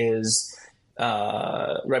O'Hara is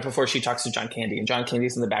right before she talks to John Candy, and John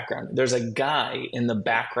Candy's in the background. There's a guy in the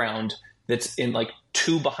background that's in like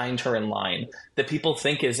 2 behind her in line that people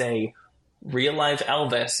think is a real live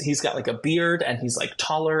Elvis. He's got like a beard and he's like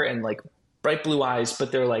taller and like bright blue eyes,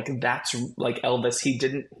 but they're like, that's like Elvis. He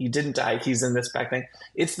didn't die. He's in this back thing.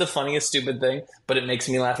 It's the funniest stupid thing, but it makes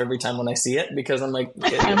me laugh every time when I see it because I'm like,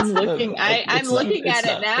 I'm looking at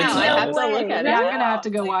it now. I have to look at it. I'm gonna have to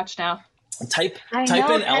go watch now. Type in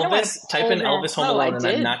Elvis Home Alone, and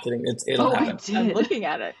I'm not kidding. It'll happen. I'm looking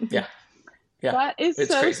at it. Yeah. Yeah, that is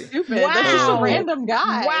it's so crazy. stupid. Wow. That's just a random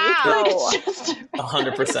guy. Wow. It's just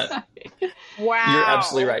 100%. Wow. You're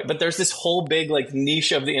absolutely right. But there's this whole big like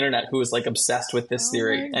niche of the internet who is like obsessed with this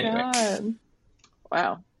theory. My Anyway, God.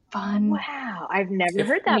 Wow. fun. Wow, I've never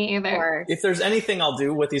heard that Me either. before. if there's anything I'll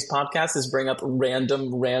do with these podcasts is bring up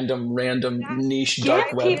random niche dark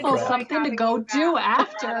Give web people crap. something to go do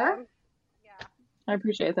after. I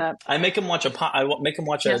appreciate that. I make them watch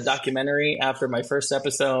a documentary after my first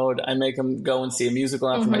episode. I make them go and see a musical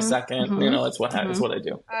after my second. You know, that's what I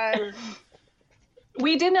do.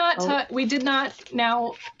 We did not.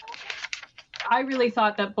 Now, I really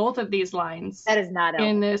thought that both of these lines That is not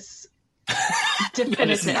in Elvis. this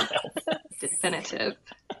definitive.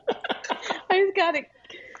 I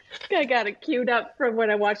got it queued up from when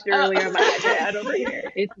I watched it earlier on my iPad over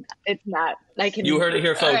here. It's not. I can. You heard it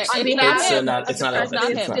here, folks. All right, It's not Elvis. It's not It's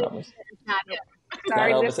not it.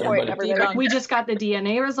 Sorry, Elvis, this point, everybody. everybody. We just got the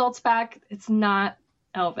DNA results back. It's not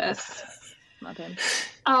Elvis. Not him.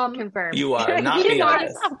 Confirmed. You are not being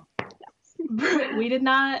honest. We did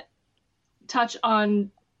not touch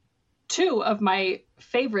on two of my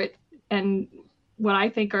favorite and what I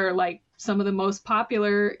think are like some of the most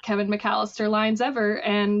popular Kevin McAllister lines ever.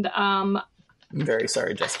 And I'm very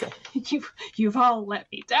sorry, Jessica. you've all let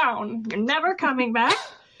me down. You're never coming back.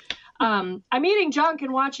 I'm eating junk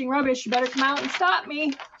and watching rubbish. You better come out and stop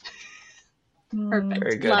me. Perfect.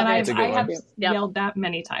 Very good. And That's a good I have one. yelled that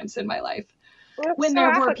many times in my life. It's When so there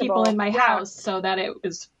were applicable. people in my Yeah. house so they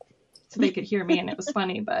could hear me and it was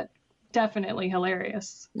funny, but definitely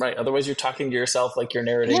hilarious. Right. Otherwise, you're talking to yourself like you're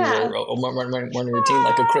narrating Yeah. your morning routine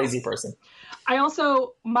like a crazy person. I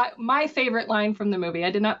also, my favorite line from the movie, I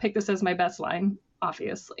did not pick this as my best line,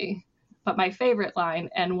 obviously, but my favorite line,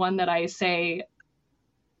 and one that I say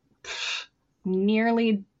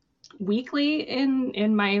nearly weekly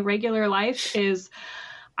in my regular life, is,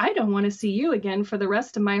 I don't want to see you again for the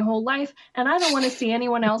rest of my whole life, and I don't want to see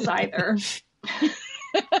anyone else either.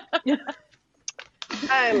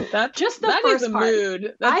 That's Just the that first is a part.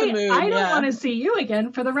 mood. That's a mood. I don't yeah. want to see you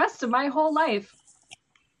again for the rest of my whole life.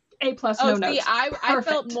 A+, no see, notes. I felt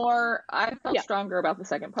Perfect. more. I felt Yeah. stronger about the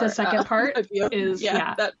second part. The second part I feel, is,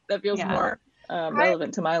 yeah. that feels Yeah. more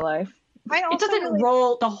relevant to my life. I also It doesn't really,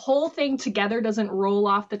 roll, the whole thing together doesn't roll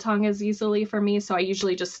off the tongue as easily for me, so I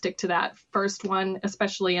usually just stick to that first one,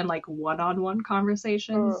 especially in like one-on-one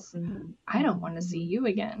conversations. I don't want to see you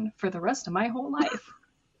again for the rest of my whole life.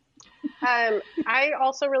 I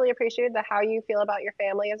also really appreciate the how you feel about your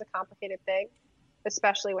family is a complicated thing,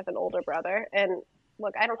 especially with an older brother. And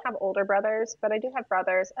look, I don't have older brothers, but I do have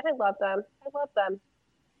brothers, and I love them.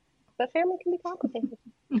 But family can be complicated.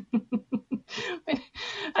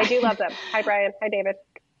 I do love them. Hi, Brian. Hi, David.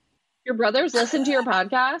 Your brothers listen to your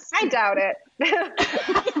podcast? I doubt it.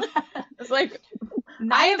 It's like I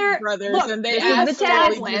Neither have brothers, look, and they this is the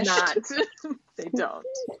absolutely do tagline. not. They don't.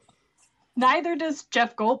 Neither does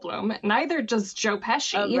Jeff Goldblum. Neither does Joe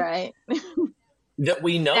Pesci. Oh, right. That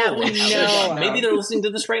we know. That we know. Maybe they're listening to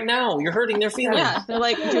this right now. You're hurting their feelings. Yeah, they're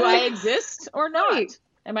like, do I exist or not? Right.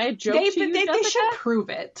 Am I a joke They to you, should Jessica? prove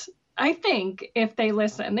it. I think if they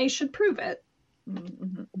listen, they should prove it.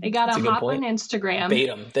 Mm-hmm. They got That's to a good hop point. on Instagram. Bait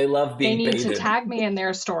them. They love They being need baited. to tag me in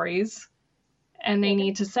their stories, and they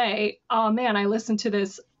need to say, "Oh man, I listened to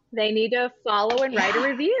this. They need to follow and write a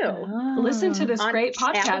review. Listen to this On great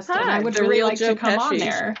Apple podcast, Pod. and I would The really real like Joe to come on Pesci.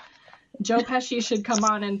 there." Joe Pesci should come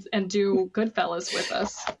on and do Goodfellas with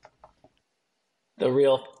us. The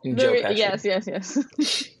real Joe Pesci. Yes.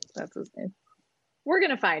 That's his name. We're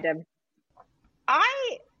going to find him.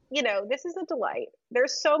 This is a delight.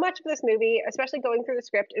 There's so much of this movie, especially going through the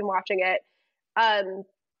script and watching it,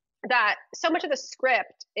 that so much of the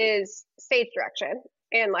script is stage direction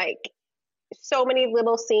and like so many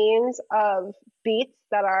little scenes of beats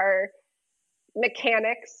that are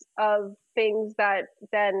mechanics of things that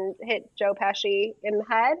then hit Joe Pesci in the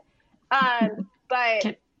head.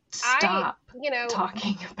 But Stop I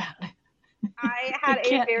talking about it. I had a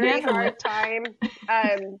can't very handle hard it. time.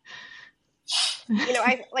 I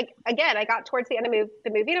got towards the end of the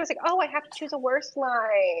movie and I was like, oh, I have to choose a worse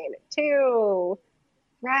line too.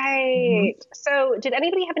 Right. Mm-hmm. So did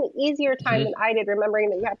anybody have an easier time than I did remembering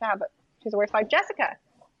that you have to choose a worse line? Jessica.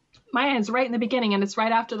 Mine's right in the beginning, and it's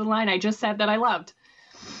right after the line I just said that I loved.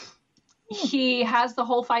 He has the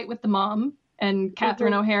whole fight with the mom, and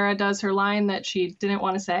Catherine O'Hara does her line that she didn't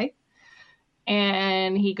want to say.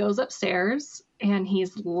 And he goes upstairs, and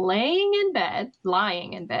he's lying in bed.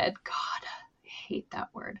 God, I hate that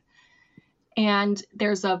word. And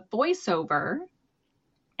there's a voiceover,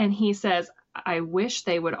 and he says, I wish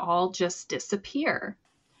they would all just disappear.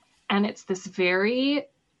 And it's this very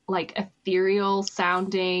like ethereal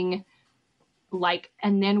sounding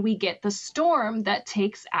and then we get the storm that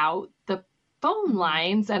takes out the phone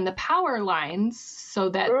lines and the power lines so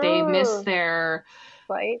that they miss their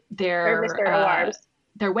flight, their alarms,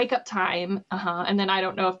 their wake up time. And then I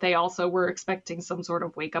don't know if they also were expecting some sort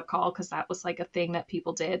of wake up call, because that was like a thing that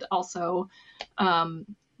people did also.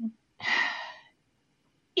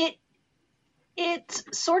 It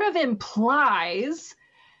sort of implies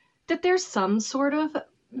that there's some sort of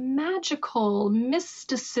magical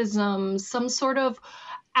mysticism, some sort of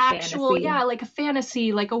actual fantasy. Like a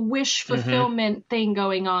fantasy, like a wish fulfillment thing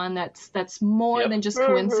going on that's more than just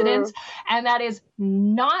coincidence, and that is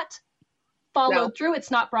not followed through. It's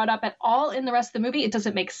not brought up at all in the rest of the movie. It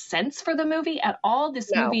doesn't make sense for the movie at all. This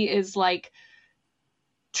movie is like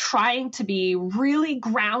trying to be really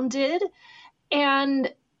grounded,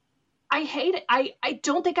 and I hate it. I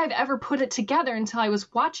don't think I've ever put it together until I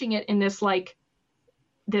was watching it in this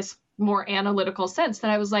more analytical sense, that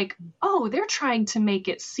I was like, oh, they're trying to make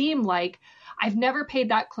it seem like, I've never paid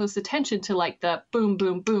that close attention to like the boom,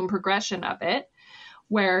 boom, boom progression of it,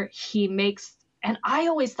 where he makes, and I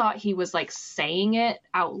always thought he was like saying it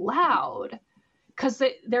out loud, because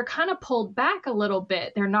they're kind of pulled back a little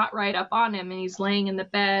bit. They're not right up on him, and he's laying in the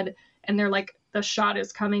bed, and they're like, the shot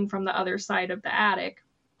is coming from the other side of the attic.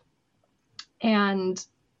 And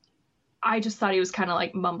I just thought he was kind of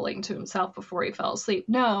like mumbling to himself before he fell asleep.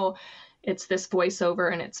 No, it's this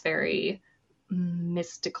voiceover, and it's very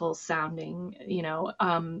mystical sounding,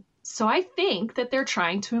 So I think that they're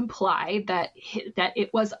trying to imply that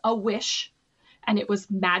it was a wish, and it was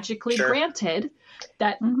magically granted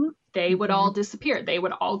that they would all disappear. They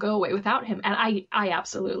would all go away without him. And I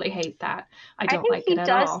absolutely hate that. I don't like it at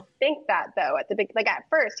all. He does think that, though, at the big, like at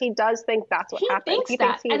first, he does think that's what happened. He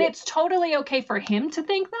thinks that, and it's totally okay for him to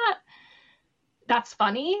think that. That's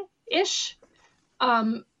funny-ish.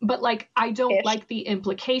 But like, I don't like the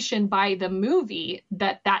implication by the movie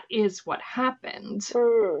that is what happened.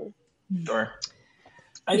 Sure.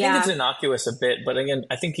 I think it's innocuous a bit, but again,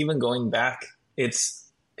 I think even going back,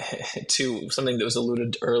 it's to something that was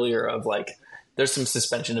alluded to earlier of like, there's some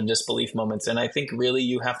suspension of disbelief moments. And I think really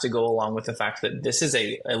you have to go along with the fact that this is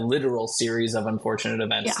a literal series of unfortunate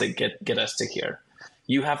events that get us to here.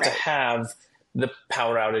 You have to have the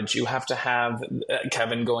power outage. You have to have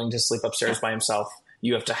Kevin going to sleep upstairs by himself.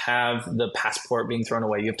 You have to have the passport being thrown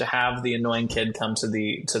away. You have to have the annoying kid come to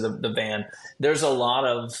the van. There's a lot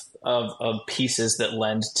of pieces that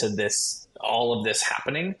lend to this, all of this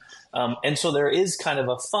happening. And so there is kind of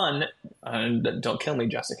a fun, don't kill me,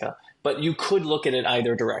 Jessica, but you could look at it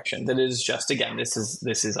either direction. That is just, again, this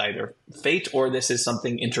is either fate or this is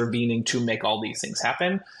something intervening to make all these things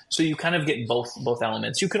happen. So you kind of get both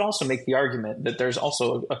elements. You could also make the argument that there's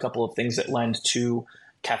also a couple of things that lend to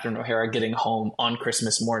Catherine O'Hara getting home on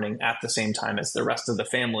Christmas morning at the same time as the rest of the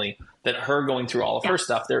family, that her going through all of her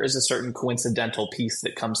stuff, there is a certain coincidental piece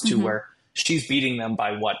that comes to where she's beating them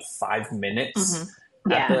by 5 minutes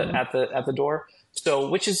at the door. So,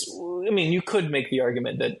 which is, I mean, you could make the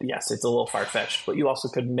argument that yes, it's a little far-fetched, but you also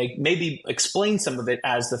could maybe explain some of it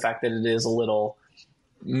as the fact that it is a little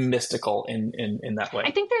mystical in that way.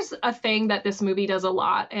 I think there's a thing that this movie does a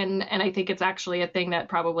lot, and I think it's actually a thing that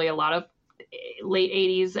probably a lot of late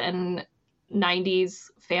 80s and 90s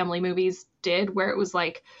family movies did, where it was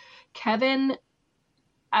like Kevin,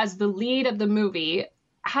 as the lead of the movie,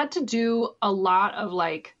 had to do a lot of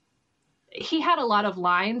like, he had a lot of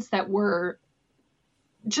lines that were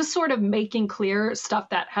just sort of making clear stuff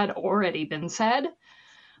that had already been said.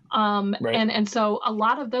 And so a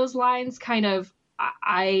lot of those lines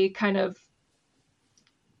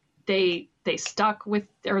they stuck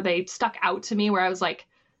out to me, where I was like,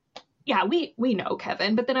 yeah, we know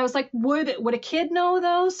Kevin. But then I was like, would a kid know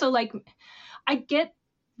though? So like, I get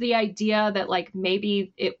the idea that like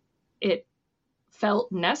maybe it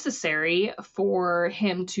felt necessary for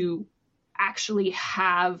him to actually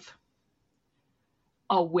have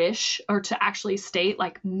a wish, or to actually state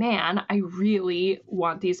like, man, I really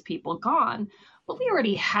want these people gone. But we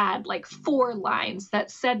already had like 4 lines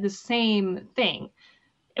that said the same thing.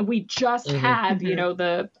 And we just had,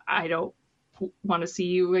 I don't want to see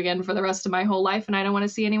you again for the rest of my whole life, and I don't want to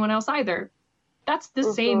see anyone else either. That's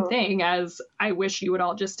the same thing as I wish you would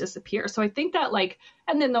all just disappear. So I think that like,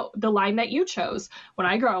 and then the line that you chose, when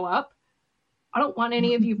I grow up, I don't want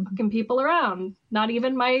any of you fucking people around, not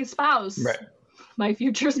even my spouse, my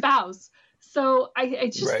future spouse. So I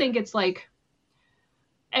just think it's like,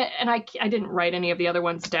 and I didn't write any of the other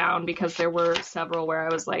ones down because there were several where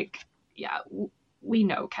I was like, yeah, we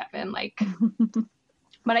know Kevin, like,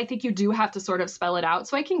 but I think you do have to sort of spell it out.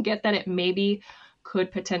 So I can get that it maybe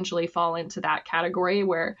could potentially fall into that category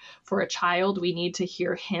where for a child, we need to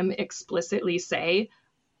hear him explicitly say,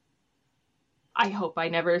 I hope I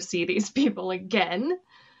never see these people again.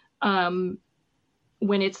 When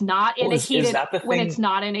it's not in when it's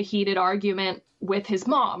not in a heated argument with his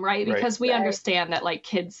mom, right? Because we understand that like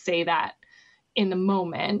kids say that in the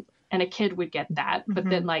moment and a kid would get that, but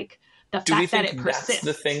then like the fact that it persists. That's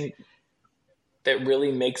the thing that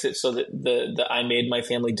really makes it so that the I made my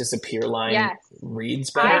family disappear line reads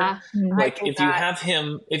better. Like if you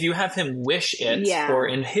have him wish it, or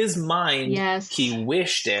in his mind he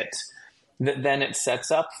wished it, then it sets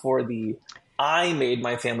up for the I made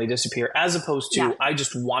my family disappear, as opposed to I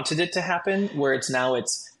just wanted it to happen, where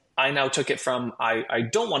I now took it from I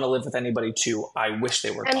don't want to live with anybody to I wish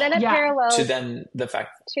they were gone. And then it parallels to then the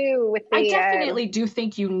fact too with the I definitely do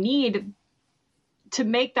think you need to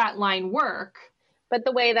make that line work. But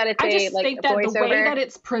the way that it's think that the way that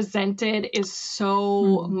it's presented is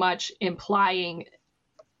so much implying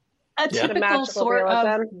a typical sort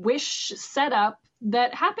of wish setup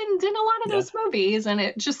that happens in a lot of those movies, and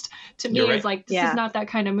it just to me is like this is not that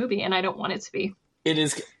kind of movie, and I don't want it to be. It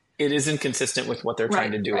is inconsistent with what they're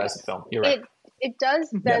trying to do as a film. You're right. It does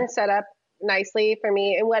then set up nicely for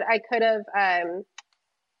me, and what I could have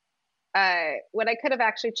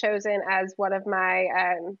actually chosen as one of my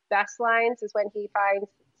best lines is when he finds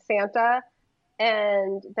Santa,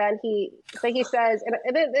 and then he says, and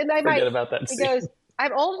I forget about that. He goes,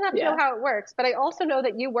 I'm old enough to know how it works, but I also know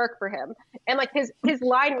that you work for him. And like his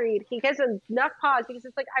line read, he gives enough pause because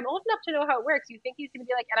it's like, I'm old enough to know how it works. You think he's going to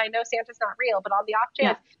be like, and I know Santa's not real, but on the off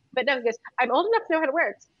chance, but no, he goes, I'm old enough to know how it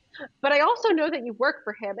works, but I also know that you work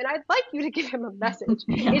for him, and I'd like you to give him a message.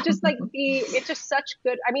 It's just like it's just such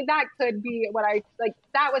good. I mean, that could be what I like.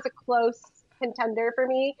 That was a close contender for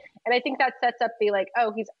me, and I think that sets up the like,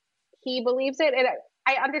 oh, he believes it, and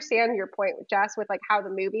I understand your point, Jess, with like how the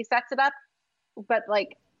movie sets it up. But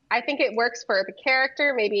like, I think it works for the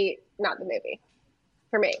character, maybe not the movie.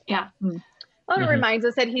 For me, Well, it reminds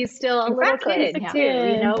us that he's still a little kid too.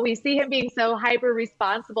 You know, we see him being so hyper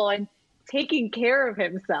responsible and taking care of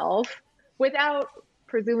himself without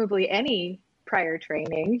presumably any prior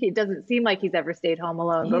training. He doesn't seem like he's ever stayed home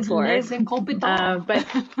alone before. But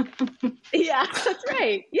yeah, that's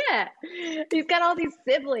right. Yeah, he's got all these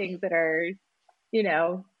siblings that are, you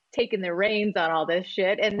know, taking the reins on all this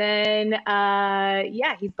shit, and then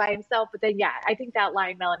he's by himself. But then I think that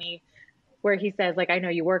line, Melanie, where he says like, I know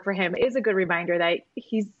you work for him, is a good reminder that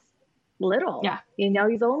he's little. You know,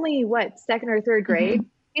 he's only second or third grade.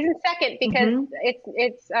 He's in second because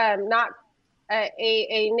it's not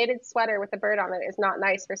a knitted sweater with a bird on it is not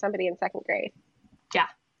nice for somebody in second grade. Yes,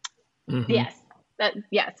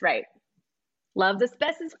 right. Love the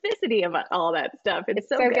specificity of all that stuff. It's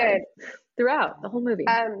so good throughout the whole movie.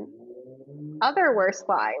 Other worst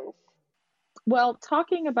lines. Well,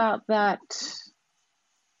 talking about that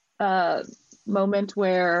moment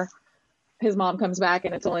where his mom comes back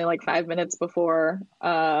and it's only like 5 minutes before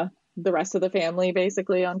the rest of the family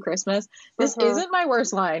basically on Christmas. This isn't my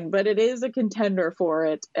worst line, but it is a contender for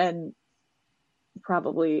it, and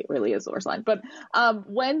probably really is the worst line. But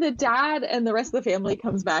when the dad and the rest of the family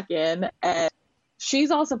comes back in and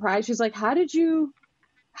she's all surprised, she's like, how did you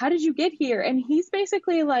get here? And he's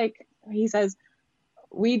basically like, he says,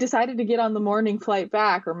 we decided to get on the morning flight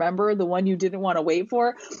back. Remember the one you didn't want to wait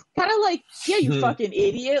for? Kind of like, you fucking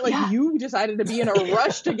idiot. Like you decided to be in a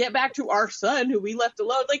rush to get back to our son who we left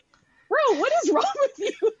alone. Like, bro, what is wrong with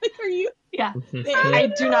you? Like, are you? I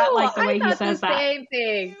do not like the way he says that. Same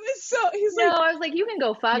thing. It was so, he's like, I was like, you can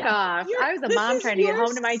go fuck off. I was a mom trying to get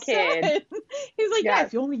home to my kid. He's like,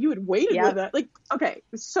 if only you had waited with that. Like, okay,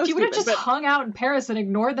 so you would have just hung out in Paris and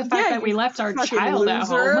ignored the fact that we left our child at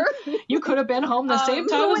home. You could have been home the same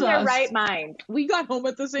time as us. In their right mind. We got home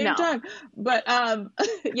at the same time. But I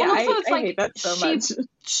hate that so much.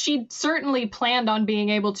 She certainly planned on being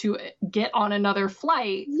able to get on another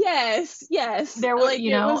flight. Yes. There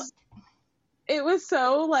was, it was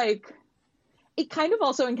so like, it kind of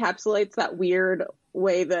also encapsulates that weird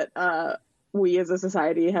way that we as a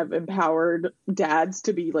society have empowered dads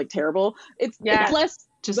to be like terrible. It's less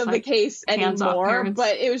just of the case anymore,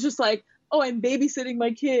 but it was just like, oh, I'm babysitting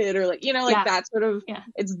my kid, or like, that sort of,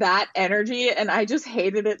 it's that energy. And I just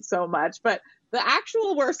hated it so much. But the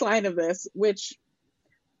actual worst line of this, which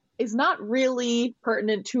is not really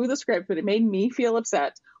pertinent to the script, but it made me feel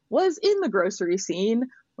upset, was in the grocery scene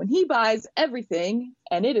when he buys everything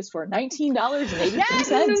and it is for $19.83. Yes.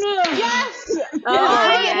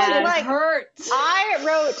 It hurts. I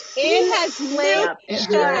wrote in he has milk. He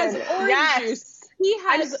has orange juice. He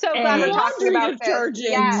has I'm so glad we're talking about detergent.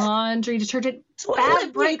 Yes. Laundry detergent,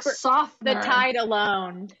 fabric softener. The Tide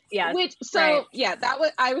alone. Yeah. Which, so, yeah, that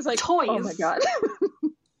was, I was like, toys. Oh my God.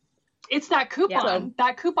 It's that coupon. Yeah.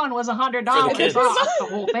 That coupon was $100 kids. off the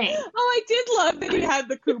whole thing. Oh, I did love that he had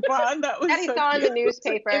the coupon. That was That he so saw in the cute.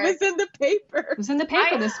 newspaper. It was in the paper. It was in the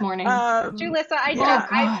paper this morning. Julissa,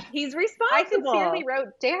 He's I responsible. sincerely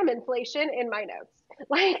wrote "damn inflation" in my notes.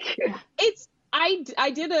 Like, It's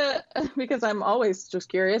I did because I'm always just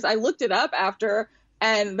curious. I looked it up after,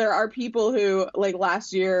 and there are people who, like,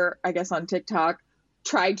 last year, I guess on TikTok,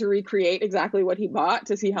 tried to recreate exactly what he bought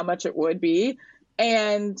to see how much it would be,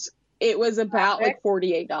 and it was about like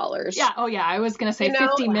 $48. Yeah. Oh yeah. I was gonna say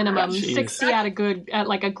 50 minimum, 60 at a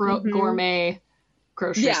gourmet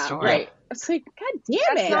grocery store. Right. It's like, God damn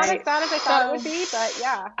it! That's not as bad as I thought it would be, but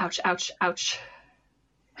yeah. Ouch! Ouch! Ouch!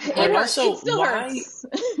 And also, it still why hurts.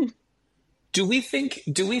 do we think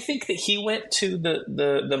that he went to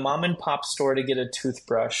the mom and pop store to get a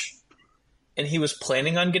toothbrush, and he was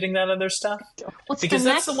planning on getting that other stuff? Well, because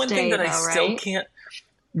that's the one thing that I still can't.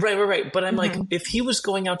 Right. But I'm like, if he was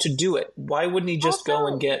going out to do it, why wouldn't he just go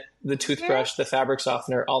and get the toothbrush, the fabric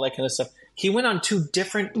softener, all that kind of stuff? He went on two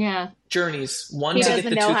different journeys. One he to get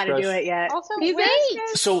the doesn't know how to toothbrush. do it yet. Also, He's 8.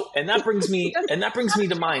 So, and that brings me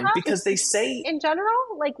to mind, because they say in general,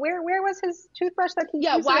 like, where was his toothbrush that he?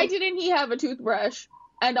 Yeah, used? why didn't he have a toothbrush?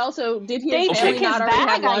 And also, did he They apparently took his not already have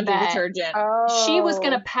bag, I laundry bet. detergent? Oh. She was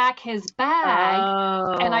gonna pack his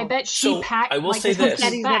bag, and I bet she So, packed. I will like, say his this.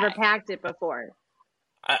 That he's bag. never packed it before.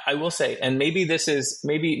 I will say, and maybe this is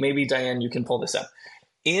maybe Diane, you can pull this up.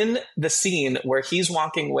 In the scene where he's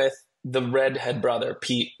walking with the redhead brother,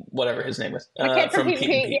 Pete, whatever his name is, from Pete and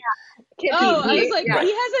Pete. Yeah. I was like, Right.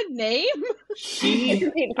 he has a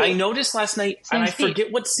name? I noticed last night, and I Pete.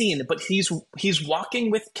 forget what scene, but he's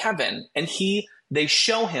walking with Kevin, and they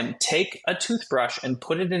show him take a toothbrush and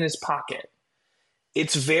put it in his pocket.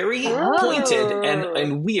 It's very pointed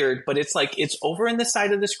and weird, but it's like it's over in the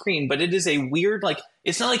side of the screen, but it is a weird, like,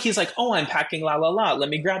 it's not like he's like, oh, I'm packing la la la, let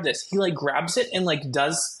me grab this. He like grabs it and like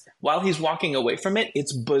does while he's walking away from it.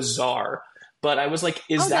 It's bizarre. But I was like,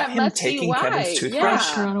 is that him must be taking why. Kevin's toothbrush? Yeah.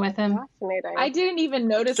 Screwing with him. Fascinating. I didn't even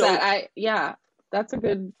notice So- that. That's a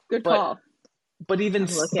good call. But even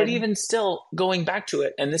still, going back to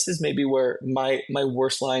it, and this is maybe where my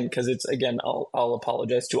worst line, because it's, again, I'll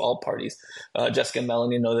apologize to all parties. Jessica and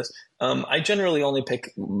Melanie know this. I generally only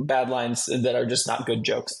pick bad lines that are just not good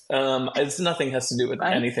jokes. It's nothing has to do with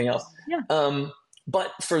anything else. Yeah.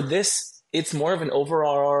 But for this, it's more of an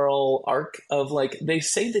overall arc of, like, they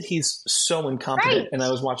say that he's so incompetent. Right. And I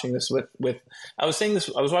was watching this I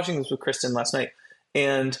was watching this with Kristen last night,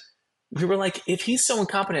 and we were like, if he's so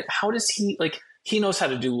incompetent, how does he, like, he knows how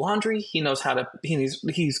to do laundry. He knows how to, he's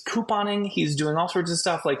couponing. He's doing all sorts of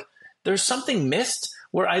stuff. Like, there's something missed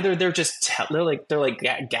where either they're just, they're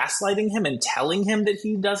gaslighting him and telling him that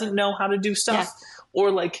he doesn't know how to do stuff, or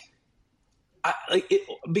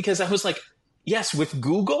because I was like, yes, with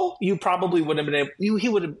Google, you probably would have been able, he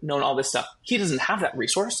would have known all this stuff. He doesn't have that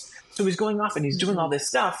resource. So he's going off and he's doing all this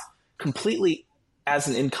stuff completely as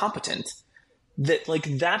an incompetent, that, like,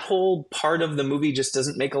 that whole part of the movie just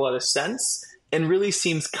doesn't make a lot of sense. And really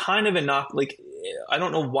seems kind of like, I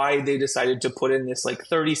don't know why they decided to put in this, like,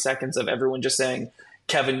 30 seconds of everyone just saying,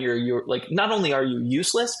 Kevin, you're like, not only are you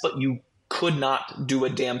useless, but you could not do a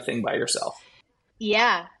damn thing by yourself.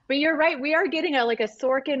 Yeah, but you're right. We are getting a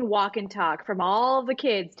Sorkin walk and talk from all the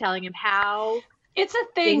kids telling him how It's a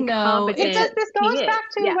thing, though. This goes back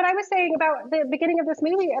to Yeah. what I was saying about the beginning of this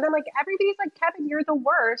movie, and I'm like, everybody's like, Kevin, you're the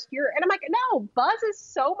worst. And I'm like, no, Buzz is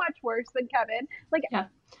so much worse than Kevin. Like,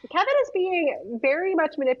 Kevin is being very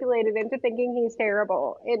much manipulated into thinking he's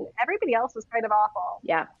terrible, and everybody else is kind of awful.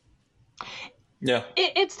 Yeah. Yeah.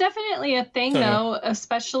 It's definitely a thing, though,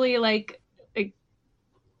 especially like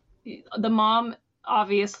the mom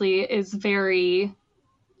obviously is very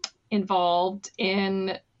involved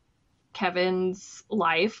in Kevin's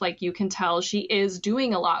life. Like, you can tell she is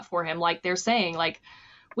doing a lot for him. Like, they're saying, like,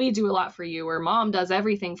 we do a lot for you, or mom does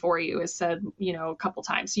everything for you, is said, a couple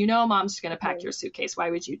times. Mom's going to pack your suitcase.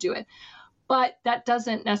 Why would you do it? But that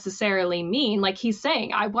doesn't necessarily mean, like he's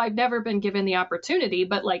saying, I've never been given the opportunity,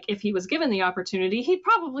 but like if he was given the opportunity, he'd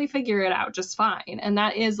probably figure it out just fine. And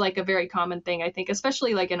that is like a very common thing, I think,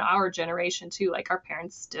 especially like in our generation too. Like, our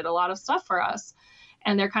parents did a lot of stuff for us,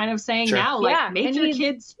 and they're kind of saying now, like, make your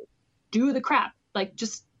kids do the crap. Like,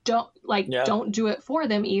 just don't do it for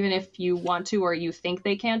them, even if you want to, or you think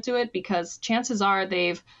they can't do it, because chances are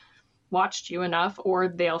they've watched you enough, or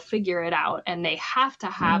they'll figure it out, and they have to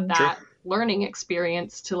have that learning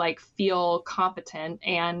experience to like feel competent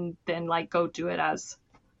and then like go do it as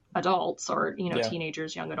adults or,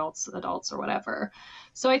 teenagers, young adults or whatever.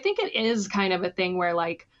 So I think it is kind of a thing where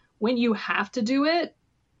like when you have to do it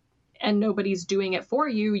and nobody's doing it for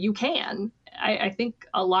you, you can. I think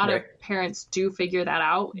a lot of parents do figure that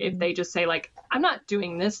out. If they just say like, I'm not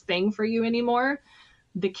doing this thing for you anymore,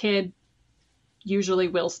 the kid usually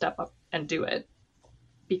will step up and do it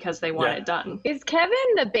because they want it done. Is Kevin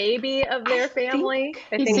the baby of their family?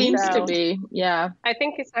 He seems to be. Yeah. I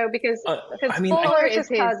think so because Fuller is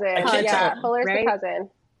his cousin. Fuller's the cousin.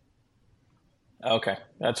 Okay.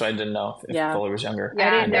 That's why I didn't know if Fuller was younger. Yeah,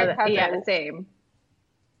 I didn't know that. Yeah, same.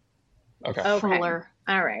 Okay. Fuller.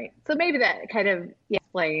 All right. So maybe that kind of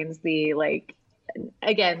explains the, like,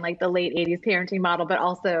 again, like the late 80s parenting model, but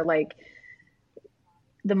also like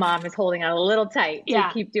the mom is holding on a little tight to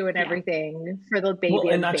keep doing everything for the baby. Well,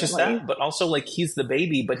 and not just that, but also like he's the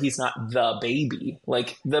baby, but he's not the baby.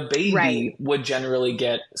 Like the baby would generally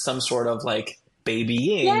get some sort of like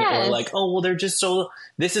babying or like, oh, well, they're just so,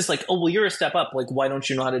 this is like, oh, well, you're a step up. Like, why don't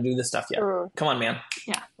you know how to do this stuff yet? Come on, man.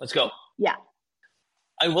 Yeah. Let's go. Yeah.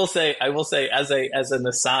 I will say as an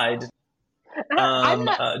aside,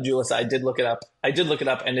 Jules, I did look it up,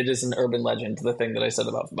 and it is an urban legend. The thing that I said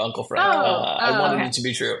about Uncle Frank, I wanted it to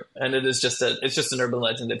be true, and it's just an urban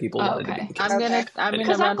legend that people wanted to be. I'm gonna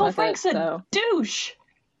because Uncle Frank's a douche.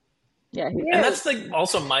 Yeah, and that's like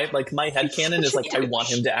also my headcanon is like I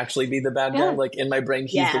want him to actually be the bad guy. Like in my brain,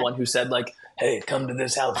 he's the one who said like, "Hey, come to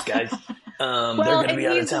this house, guys." They're going to be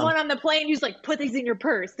out of town. He's the one on the plane who's like, put these in your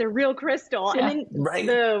purse. They're real crystal. Yeah. And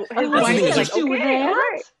then his wife is like, okay.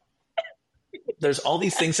 There's all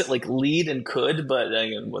these things that like lead and could, but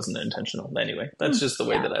it wasn't intentional. Anyway, that's just the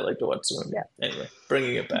way that I like to watch the movie. Yeah. Anyway,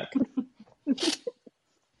 bringing it back.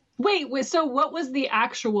 Wait, so what was the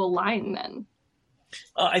actual line then?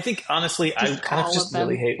 I think honestly, I kind of just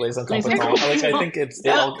really hate Les Incompetents. Like I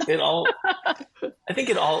think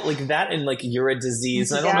it all like that and like You're a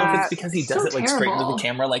Disease. And I don't know if it's because he does it like straight into the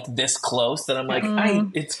camera, like this close, that I'm like,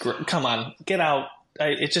 come on, get out.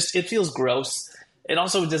 It feels gross. It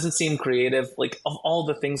also doesn't seem creative. Like of all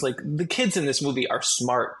the things, like the kids in this movie are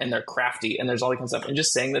smart and they're crafty and there's all that kind of stuff. And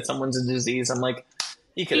just saying that someone's a disease, I'm like,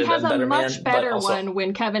 you could have done better, man. He has a much better one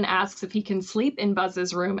when Kevin asks if he can sleep in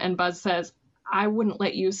Buzz's room and Buzz says, I wouldn't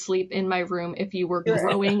let you sleep in my room if you were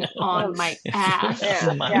growing on my ass.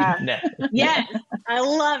 Yes, I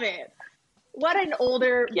love it. What an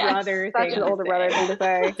older brother thing. Such an older brother thing to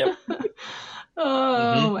say. Yep.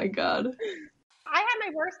 Oh my God. I had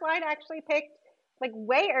my worst line actually picked like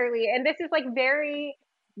way early, and this is like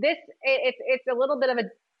it's a little bit of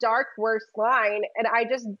a dark worst line, and I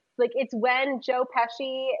just like it's when Joe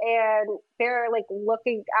Pesci and they're like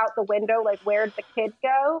looking out the window like where'd the kid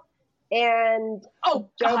go? And Joe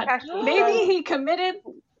Pesci, maybe he committed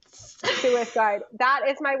suicide. That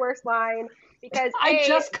is my worst line because I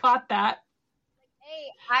just caught that.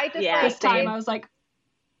 I just this time I was like,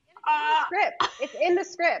 script. It's in the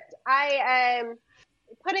script. I am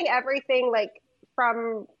putting everything like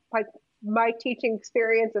from like my teaching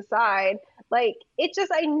experience aside. Like it's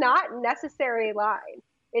just a not necessary line.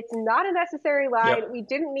 It's not a necessary line. Yep. We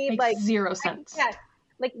didn't need Makes zero sense.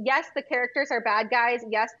 Yes, the characters are bad guys.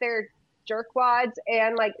 Yes, they're jerkwads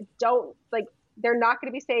and like don't like they're not going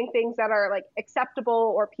to be saying things that are like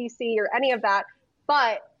acceptable or PC or any of that.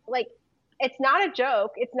 But like it's not a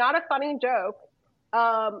joke. It's not a funny joke.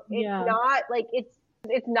 It's not like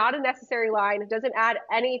it's not a necessary line. It doesn't add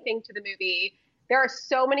anything to the movie. There are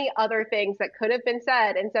so many other things that could have been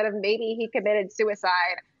said instead of maybe he committed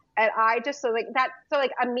suicide. And I just so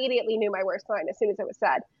immediately knew my worst line as soon as it was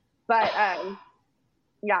said. But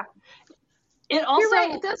yeah. It also You're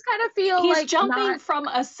right. It does kind of feel he's like jumping from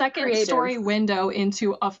a second-story window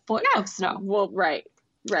into a foot of snow. Well, right.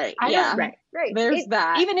 Right. There's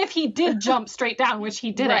that. Even if he did jump straight down, which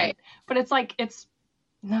he didn't, but it's like it's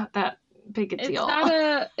not that big a deal.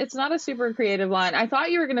 It's not a super creative line. I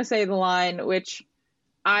thought you were gonna say the line, which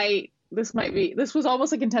this was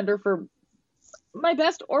almost a contender for my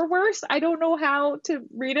best or worst. I don't know how to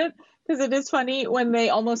read it. Because it is funny when they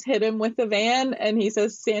almost hit him with the van and he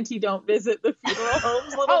says, Santy, don't visit the funeral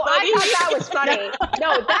homes, little buddy. I thought that was funny.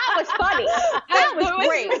 No, that was funny. That was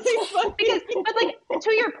great. Really because, but like,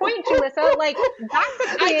 to your point, Julissa, like,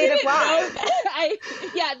 that's a creative line.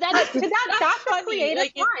 That's a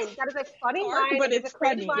creative line. That is a funny line. But it's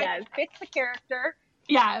funny, line. It fits the character.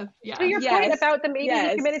 Yeah. To your point about the maybe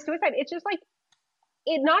he committed suicide, it's just like,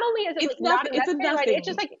 it not only is it like not a necessary line, it's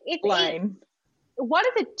just like, it's line. What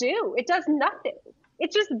does it do? It does nothing.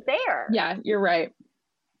 It's just there. Yeah, you're right.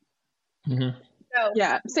 Mm-hmm. So,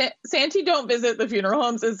 yeah, Santy don't visit the funeral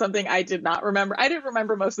homes is something I did not remember. I didn't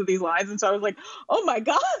remember most of these lines, and so I was like, oh my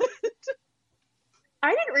God.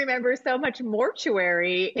 I didn't remember so much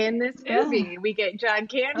mortuary in this movie. We get John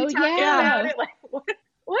Candy talking about it. Like,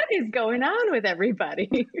 what is going on with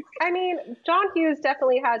everybody? I mean, John Hughes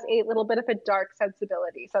definitely has a little bit of a dark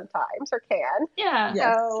sensibility sometimes, or can. Yeah.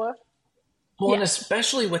 So. Well, and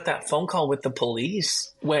especially with that phone call with the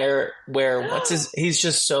police, where he's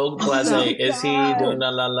just so blasé. Is he doing la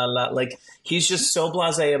la la la? Like, he's just so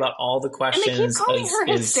blasé about all the questions. And they keep calling her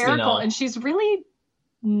hysterical, and she's really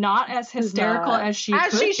not as hysterical as she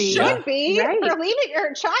could be. Should be for leaving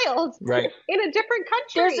her child in a different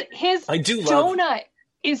country. I do love Jonah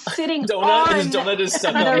is sitting Donut is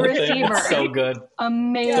stuck on the receiver. It's so good.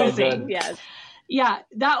 Amazing. So good. Yes. Yeah,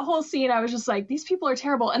 that whole scene, I was just like, these people are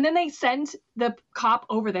terrible. And then they send the cop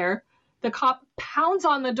over there. The cop pounds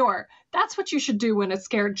on the door. That's what you should do when a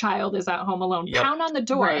scared child is at home alone. Yep. Pound on the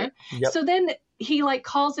door. Right. Yep. So then he like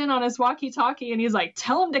calls in on his walkie-talkie and he's like,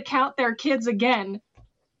 tell them to count their kids again.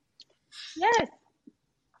 Yes.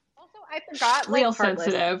 Also, I forgot. Real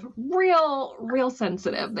sensitive. Real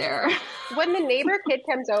sensitive there. When the neighbor kid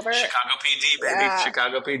comes over. Chicago PD, baby.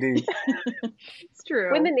 Chicago PD. It's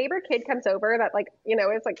true. When the neighbor kid comes over, that like, you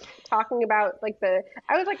know, is like talking about like I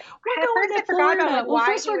was like, we're going to Florida. About, like, well,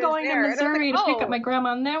 first we're going to Missouri to pick up my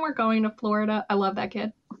grandma, and then we're going to Florida. I love that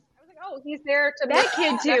kid. I was like, oh, he's there to that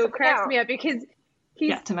kid too cracks me up because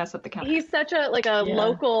he's to mess up the count. He's such a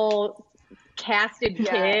local casted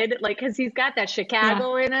kid, like because he's got that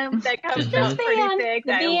Chicago in him that comes out pretty thick.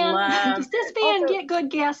 Does this van get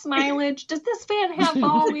good gas mileage? Does this van have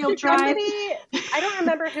all-wheel drive? I don't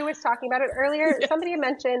remember who was talking about it earlier. Yes. Somebody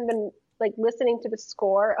mentioned them like listening to the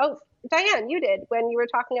score. Oh, Diane, you did when you were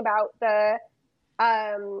talking about the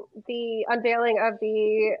unveiling of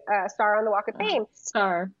the Star on the Walk of Fame.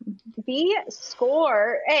 Star. The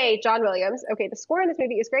score, John Williams. Okay, the score in this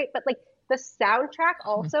movie is great, but like the soundtrack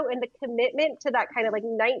also and the commitment to that kind of like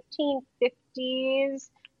 1950s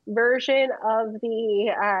version of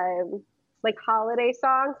the like holiday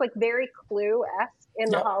songs, like very Clue-esque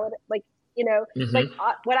in the holiday, like, you know, like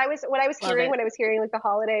what I was hearing when I was hearing like the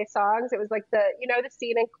holiday songs, it was like the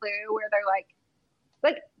scene in Clue where they're like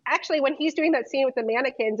actually when he's doing that scene with the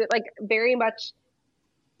mannequins, it like very much.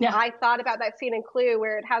 Yeah, I thought about that scene in Clue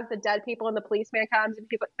where it has the dead people and the policeman comes and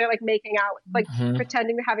people they're like making out, like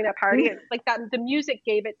pretending they're having a party. And like that, the music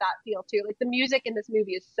gave it that feel too. Like the music in this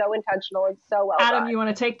movie is so intentional and so well Adam, done. You want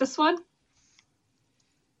to take this one?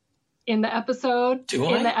 In the episode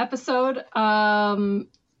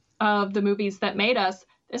of the movies that made us,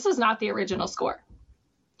 this is not the original score.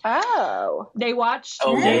 Oh, they watched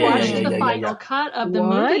the final cut of the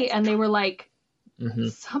movie and they were like,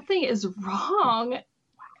 something is wrong.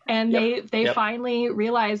 And they finally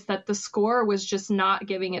realized that the score was just not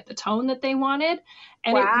giving it the tone that they wanted.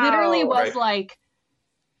 And it literally was like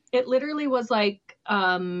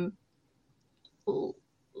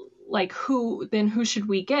who should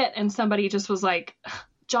we get? And somebody just was like,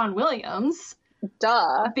 John Williams.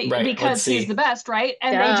 Duh. Because he's the best, right?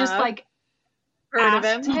 And they just like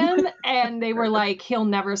asked him and they were like, he'll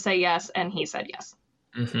never say yes. And he said yes.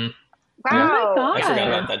 Mm-hmm. Wow. Oh I forgot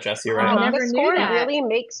about that, Jesse. Right? I never knew that. Really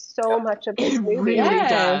makes so much of this movie. It really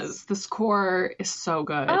does. The score is so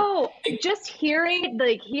good. Oh, just hearing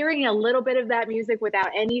a little bit of that music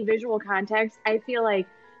without any visual context, I feel like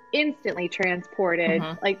instantly transported,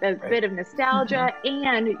 like a bit of nostalgia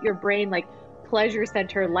and your brain like pleasure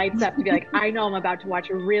center lights up to be like, I know I'm about to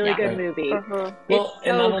watch a really good movie. Well,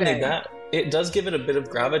 and not only that, it does give it a bit of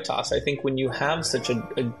gravitas. I think when you have such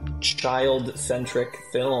a child-centric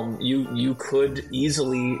film, you could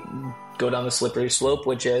easily go down the slippery slope,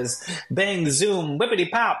 which is bang, zoom, whippity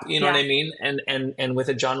pop. You know what I mean? And with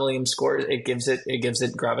a John Williams score, it gives it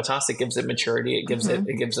gravitas, it gives it maturity, it gives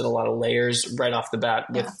it a lot of layers right off the bat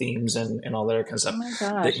with themes and all that kind of stuff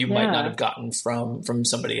that you might not have gotten from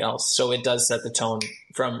somebody else. So it does set the tone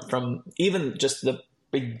from even just the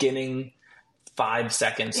beginning 5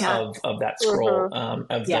 seconds of that scroll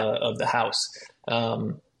of the house.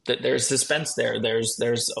 That there's suspense there. There's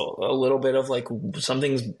a little bit of like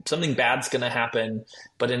something bad's gonna happen,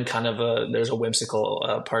 but in kind of there's a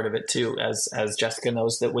whimsical part of it too, as Jessica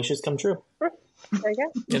knows that wishes come true. There you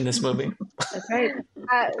go. In this movie. That's right.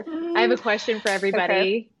 I have a question for everybody.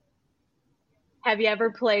 Okay. Have you ever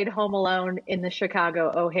played Home Alone in the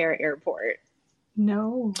Chicago O'Hare Airport?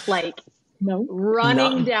 No. No.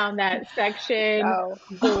 Running down that section.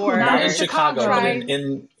 Or not in Chicago, but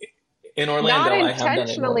in Orlando. Not I have done it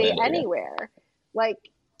intentionally anywhere. Like,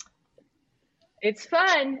 it's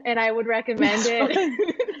fun, and I would recommend it.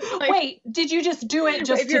 Wait, did you just do it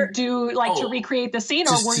to recreate the scene,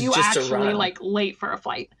 or were you actually like late for a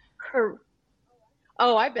flight?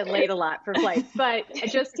 Oh, I've been late a lot for flights, but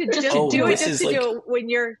just to do it when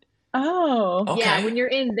you're. Oh, okay. Yeah, when you're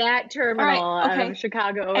in that terminal,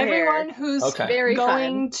 Chicago O'Hare. Everyone who's very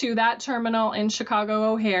going to that terminal in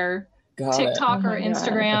Chicago O'Hare, TikTok or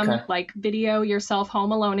Instagram, like video yourself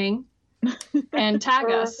home aloneing and tag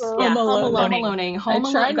us. Home aloneing. Home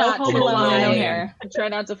alone O'Hare. I try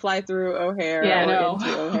not to fly through O'Hare into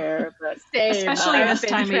O'Hare, but especially this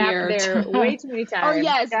time of year. There way too many times. Oh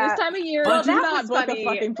yes, this time of year, do not book a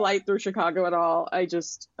fucking flight through Chicago at all. I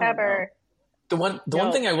just ever. The one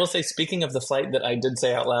thing I will say, speaking of the flight, that I did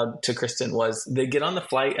say out loud to Kristen was they get on the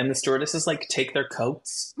flight and the stewardesses like take their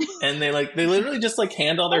coats and they literally just like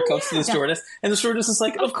hand all their coats to the stewardess, and the stewardess is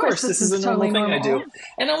like, of course this is a normal thing I do.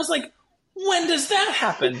 And I was like, when does that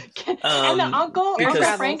happen? And the Uncle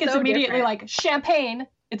Frank is immediately like, champagne,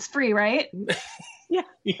 it's free, right? Yeah.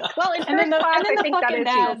 Well, in first class, I think that is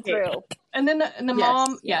dad true. And then the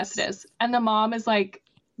mom, yes, it is. And the mom is like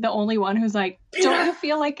the only one who's like, don't you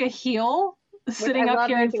feel like a heel? Sitting up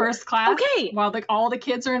here in first class while all the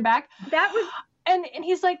kids are in back. That was and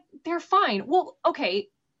he's like, they're fine. Well, okay,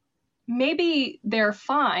 maybe they're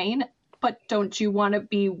fine, but don't you want to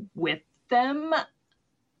be with them?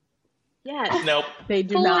 Yes. Nope. They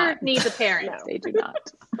do not need the parents. No. They do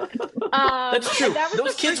not. That's true.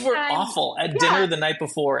 Those kids were awful at dinner the night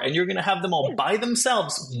before, and you're going to have them all by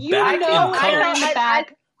themselves back in the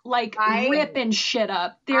back, like ripping shit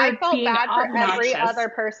up. I felt bad for every other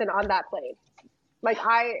person on that plane. Like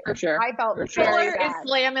I felt very bad. Is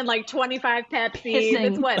slamming like 25 Pepsi.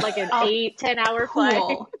 It's what, like an 8-10 hour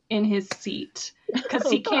flight in his seat because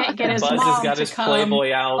he can't get his Buzz mom has got to his come.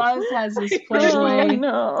 Playboy out. Buzz has his Playboy.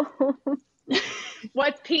 No.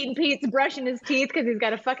 What's Pete and Pete's brushing his teeth because he's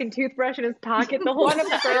got a fucking toothbrush in his pocket the whole One of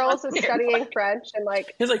the girls is studying French and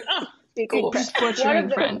like he's like, speaking cool.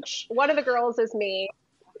 French. One of the girls is me.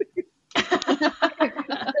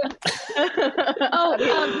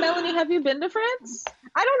 Melanie, have you been to France?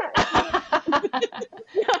 I don't know.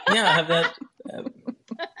 Yeah, I have that.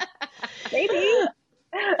 Maybe.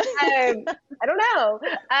 I don't know.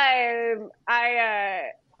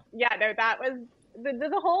 That was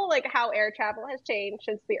the whole like how air travel has changed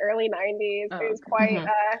since the early 90s. It was quite.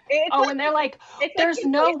 And they're like, there's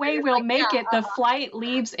no way we'll make it. The flight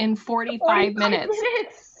leaves in 45 minutes.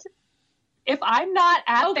 If I'm not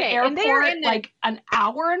at the airport like an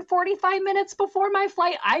hour and 45 minutes before my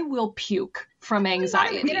flight, I will puke from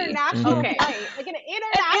anxiety. An international flight. Like an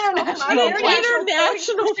international flight.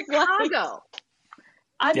 Chicago.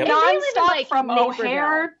 A nonstop from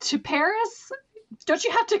O'Hare to Paris? Don't you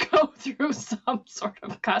have to go through some sort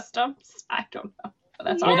of customs? I don't know.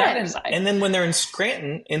 That's all and then when they're in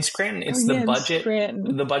Scranton, it's the budget.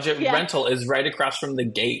 The budget rental is right across from the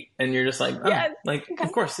gate, and you're just like,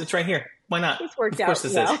 of course, it's right here. Why not? It's worked of course,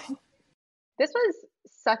 out this is. This was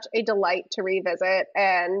such a delight to revisit,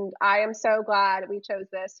 and I am so glad we chose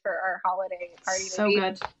this for our holiday party. So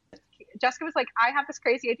good. Jessica was like, "I have this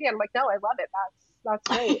crazy idea." I'm like, "No, I love it. That's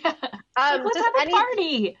great." Let's have a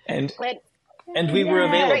party. And we were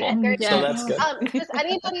available, so that's good. Does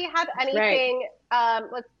anybody have anything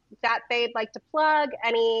that they'd like to plug?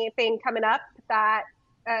 Anything coming up that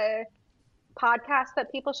podcast that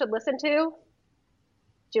people should listen to?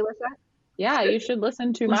 Julissa? Yeah, you should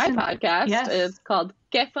listen to my podcast. Yes. It's called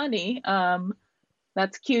Que Funny.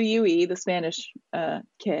 That's QUE, the Spanish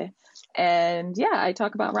que. And yeah, I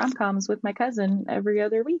talk about rom-coms with my cousin every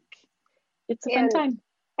other week. It's a fun time.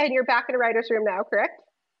 And you're back in a writer's room now, correct?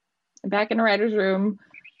 I'm back in a writer's room.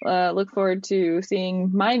 Look forward to seeing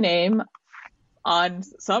my name on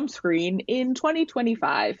some screen in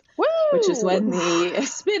 2025, which is when the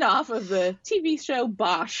spin-off of the TV show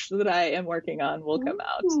Bosch that I am working on will come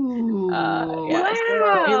out. If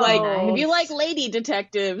you like lady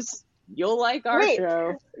detectives, you'll like our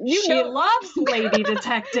show. She loves lady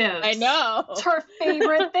detectives. I know. It's her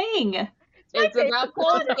favorite thing. It's about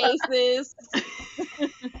cold cases.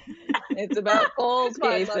 It's about cold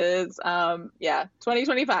cases.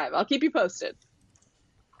 2025. I'll keep you posted.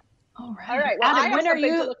 All right. Well, I have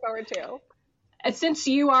something to look forward to. Since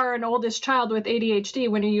you are an oldest child with ADHD,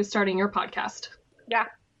 when are you starting your podcast? Yeah.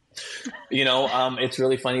 It's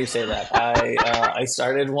really funny you say that. I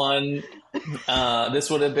started one. This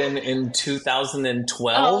would have been in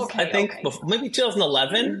 2012, I think, maybe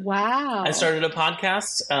 2011. Wow. I started a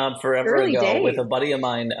podcast forever ago with a buddy of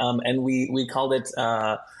mine, and we called it.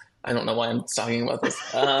 I don't know why I'm talking about this.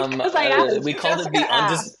 We called it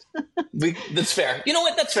the That's fair. You know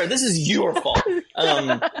what? That's fair. This is your fault.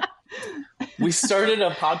 We started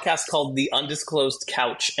a podcast called The Undisclosed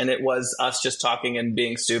Couch, and it was us just talking and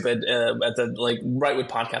being stupid at the right when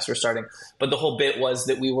podcasts were starting. But the whole bit was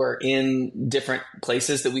that we were in different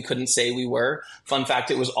places that we couldn't say we were. Fun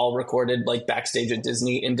fact, it was all recorded backstage at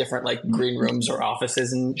Disney in different green rooms or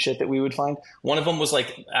offices and shit that we would find. One of them was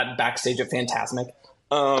at backstage at Fantasmic.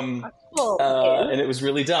 And it was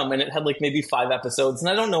really dumb, and it had maybe 5 episodes, and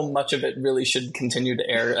I don't know much of it really should continue to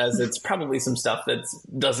air, as it's probably some stuff that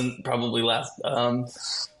doesn't probably last.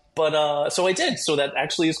 But so I did. So that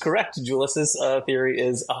actually is correct. Julis's theory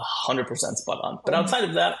is 100% spot on. But outside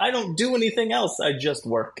of that, I don't do anything else. I just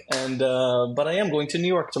work, and but I am going to New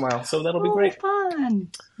York tomorrow, so that'll be great. Fun!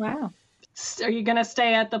 Wow. Are you going to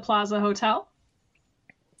stay at the Plaza Hotel?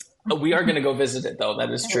 We are going to go visit it, though.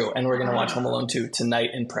 That is true. And we're going to watch Home Alone 2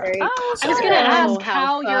 tonight in prep. I was going to ask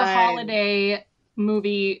how your holiday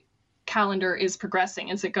movie calendar is progressing.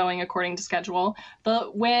 Is it going according to schedule?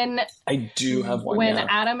 When I do have one. When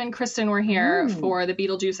Adam and Kristen were here for the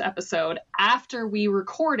Beetlejuice episode, after we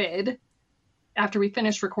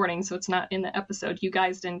finished recording, so it's not in the episode, you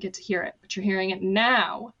guys didn't get to hear it, but you're hearing it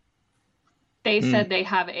now. They said they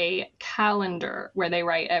have a calendar where they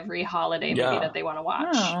write every holiday movie that they want to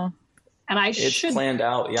watch. Oh. And I should planned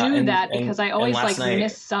out. do that because I always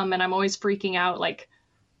miss some, and I'm always freaking out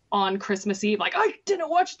on Christmas Eve. I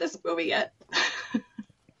didn't watch this movie yet.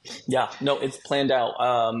 Yeah, no, it's planned out.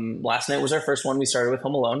 Last night was our first one. We started with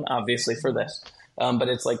Home Alone, obviously, for this. But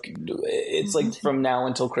it's from now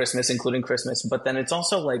until Christmas, including Christmas. But then it's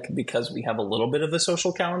also because we have a little bit of a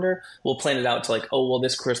social calendar, we'll plan it out to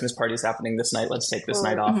this Christmas party is happening this night. Let's take this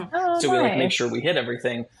night off. Oh, so nice. we make sure we hit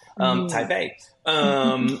everything. Type A.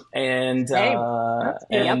 But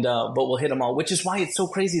we'll hit them all, which is why it's so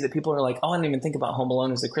crazy that people are I didn't even think about Home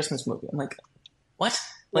Alone as a Christmas movie. I'm like, what?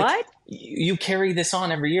 What? You carry this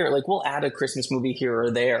on every year. We'll add a Christmas movie here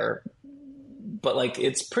or there. But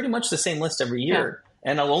it's pretty much the same list every year.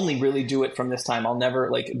 Yeah. And I'll only really do it from this time. I'll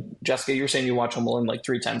never Jessica, you're saying you watch Home Alone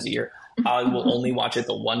 3 times a year. I will only watch it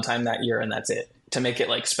the one time that year, and that's it, to make it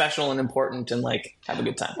special and important and have a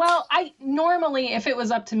good time. Well, I normally, if it was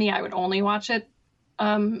up to me, I would only watch it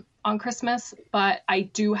on Christmas, but I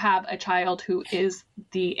do have a child who is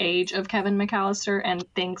the age of Kevin McAllister and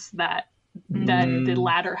thinks that the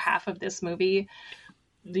latter half of this movie,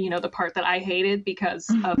 the part that I hated because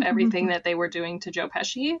of everything that they were doing to Joe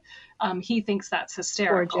Pesci, he thinks that's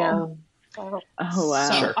hysterical. Oh wow!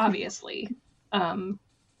 So sure. Obviously, young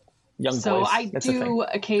so boys. I That's do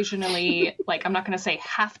occasionally, I'm not going to say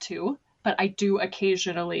have to, but I do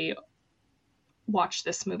occasionally watch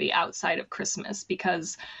this movie outside of Christmas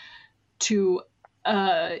because to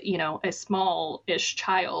a small-ish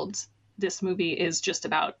child, this movie is just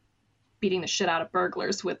about beating the shit out of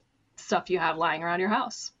burglars with stuff you have lying around your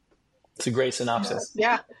house. It's a great synopsis.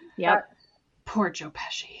 Yeah. Poor Joe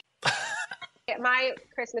Pesci. My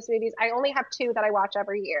Christmas movies, I only have 2 that I watch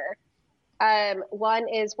every year. One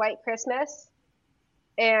is White Christmas,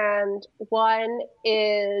 and one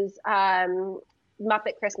is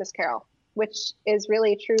Muppet Christmas Carol, which is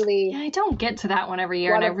really, truly... Yeah, I don't get to that one every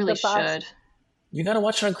year, and I really should. You got to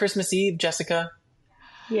watch it on Christmas Eve, Jessica.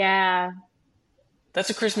 Yeah. That's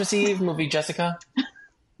a Christmas Eve movie, Jessica.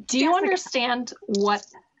 Do you understand what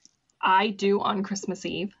I do on Christmas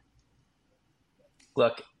Eve?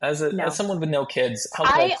 Look, as someone with no kids, how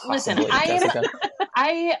could I possibly, Jessica?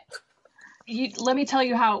 Let me tell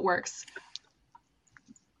you how it works.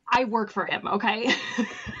 I work for him, okay?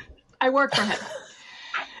 I work for him.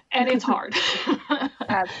 And it's hard.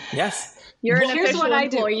 Yes. You're an Here's official what I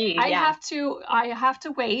employee. do. I have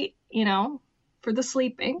to wait, for the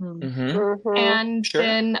sleeping. Mm-hmm. And sure.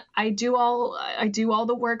 then I do all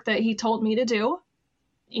the work that he told me to do,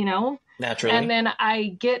 Naturally. And then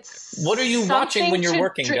I get What are you watching when you're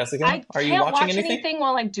working, Jessica? Are you watching anything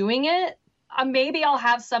while I'm doing it. Maybe I'll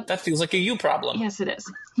have some. That feels like a you problem. Yes, it is.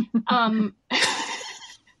 And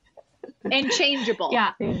changeable.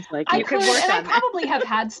 Yeah. I could work on I probably have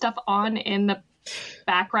had stuff on in the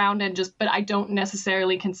background but I don't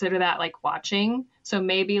necessarily consider that watching. So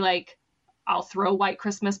maybe I'll throw White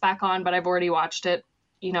Christmas back on, but I've already watched it,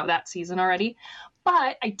 that season already.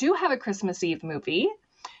 But I do have a Christmas Eve movie.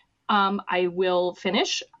 I will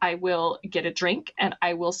finish, I will get a drink, and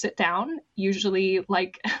I will sit down, usually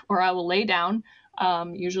or I will lay down,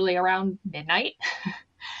 usually around midnight,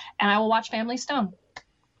 and I will watch Family Stone.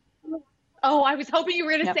 Oh, I was hoping you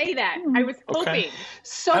were going to say that. I was hoping. Okay.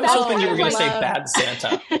 So I was hoping you were going to say Bad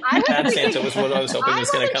Santa. Bad Santa was what I was hoping was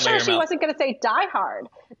going to come out of your mouth. She wasn't going to say Die Hard.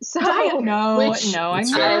 So no, I'm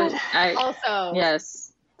not. Also,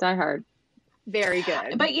 yes, Die Hard. Very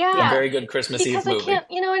good. But yeah, a very good Christmas Eve movie. Because I can't,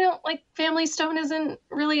 I don't like Family Stone isn't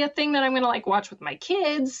really a thing that I'm going to like watch with my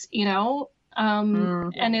kids, and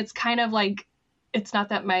it's kind of like, it's not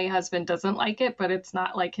that my husband doesn't like it, but it's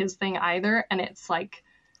not like his thing either. And it's like,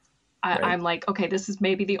 I'm like, okay, this is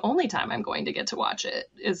maybe the only time I'm going to get to watch it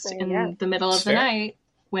is in the middle of the night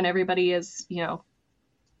when everybody is,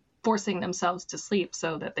 forcing themselves to sleep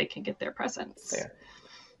so that they can get their presents. Fair.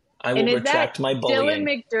 I will retract my bullying.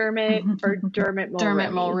 Dylan McDermott or Dermot Mulroney?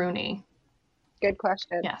 Dermot Mulroney. Good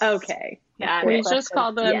question. Yes. Okay. Yeah, we just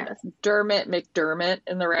call them Dermot McDermott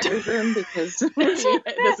in the writer's room because this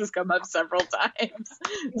has come up several times.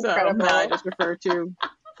 So now I just refer to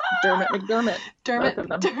Dermot McDermott. Dermot.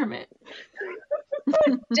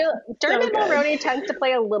 Dermot Mulroney tends to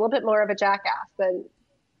play a little bit more of a jackass than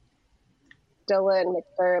Dylan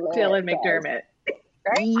McDermott.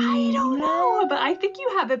 Right? I don't know, but I think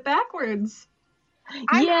you have it backwards.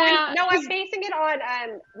 I'm basing it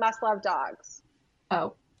on Must Love Dogs.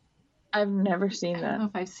 Oh. I've never seen that. I don't know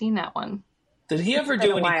if I've seen that one. Did he ever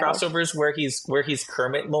do any crossovers where he's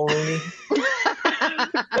Kermit Mulroney?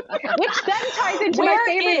 Which then ties into my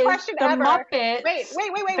favorite question the ever. Muppet wait.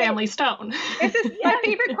 Family Stone. This is my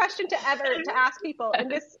favorite question to ask people,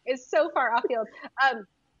 and this is so far off field.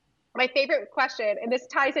 My favorite question, and this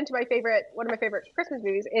ties into one of my favorite Christmas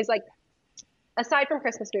movies, is like, aside from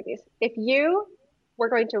Christmas movies, if you were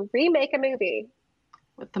going to remake a movie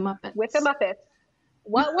with the Muppets,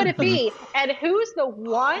 what would it be? And who's the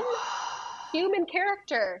one human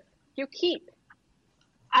character you keep?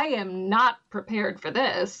 I am not prepared for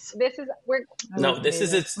this. This is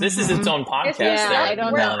its own podcast. I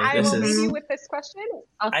don't know. I will leave you with this question.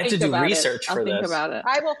 I have to do research for this. Think about it.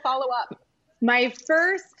 I will follow up. My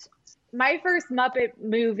first Muppet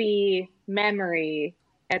movie memory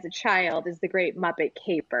as a child is The Great Muppet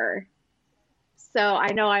Caper. So I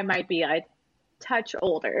know I might be a touch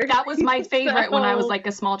older. That was my favorite when I was like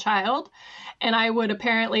a small child, and I would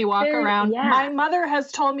apparently walk around. Yeah. My mother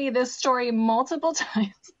has told me this story multiple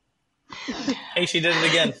times. Hey, she did it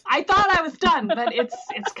again. I thought I was done, but it's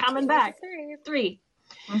coming back. 3.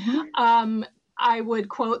 Mm-hmm. I would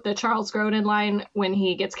quote the Charles Grodin line when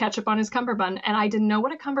he gets ketchup on his cummerbund, and I didn't know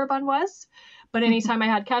what a cummerbund was, but anytime I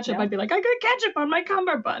had ketchup, I'd be like, I got ketchup on my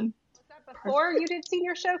cummerbund. Was that before you did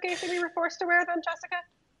senior showcase and we were forced to wear them, Jessica?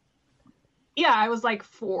 Yeah, I was like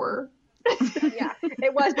 4. Yeah,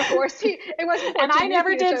 it was before. And I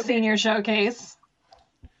never did senior showcase.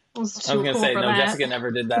 I was going to say, no, Jessica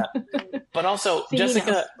never did that. But also,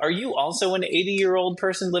 Jessica, are you also an 80-year-old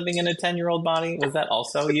person living in a 10-year-old body? Was that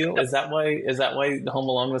also you? Is that why Home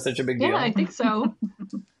Alone was such a big deal? Yeah, I think so.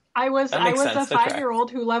 I was a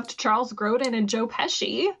 5-year-old who loved Charles Grodin and Joe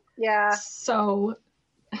Pesci. Yeah. So,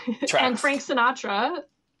 and Frank Sinatra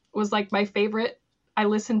was like my favorite. I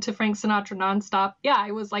listened to Frank Sinatra nonstop. Yeah,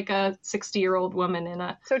 I was like a 60-year-old woman in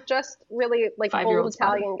a So just really like old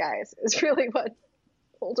Italian guys is really what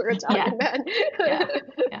older Italian men.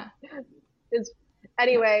 Yeah.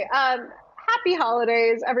 Anyway, happy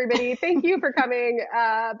holidays, everybody. Thank you for coming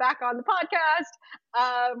back on the podcast.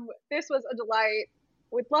 This was a delight.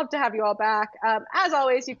 We'd love to have you all back. As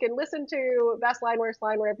always, you can listen to Best Line, Worst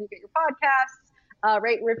Line wherever you get your podcasts.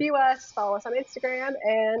 Rate and review us. Follow us on Instagram,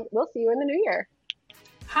 and we'll see you in the new year.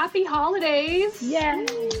 Happy holidays. Yes.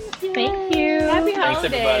 Thank you. Happy holidays. Thanks,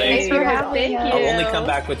 everybody. Thanks for having us. I'll only come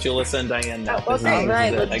back with Julissa and Diane now. Okay. All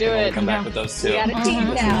right, let's do it. Come back with those two. We got a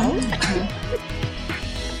team now.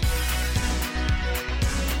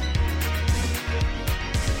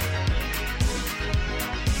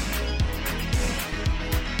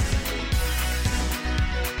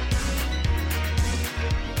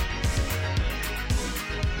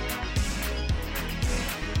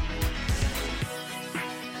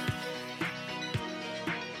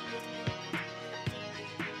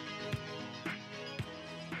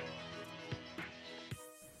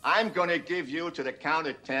 I'm going to give you to the count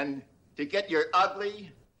of 10 to get your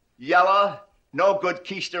ugly, yellow, no good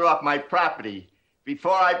keister off my property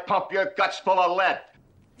before I pump your guts full of lead.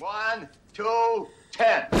 1, 2,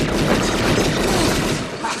 10.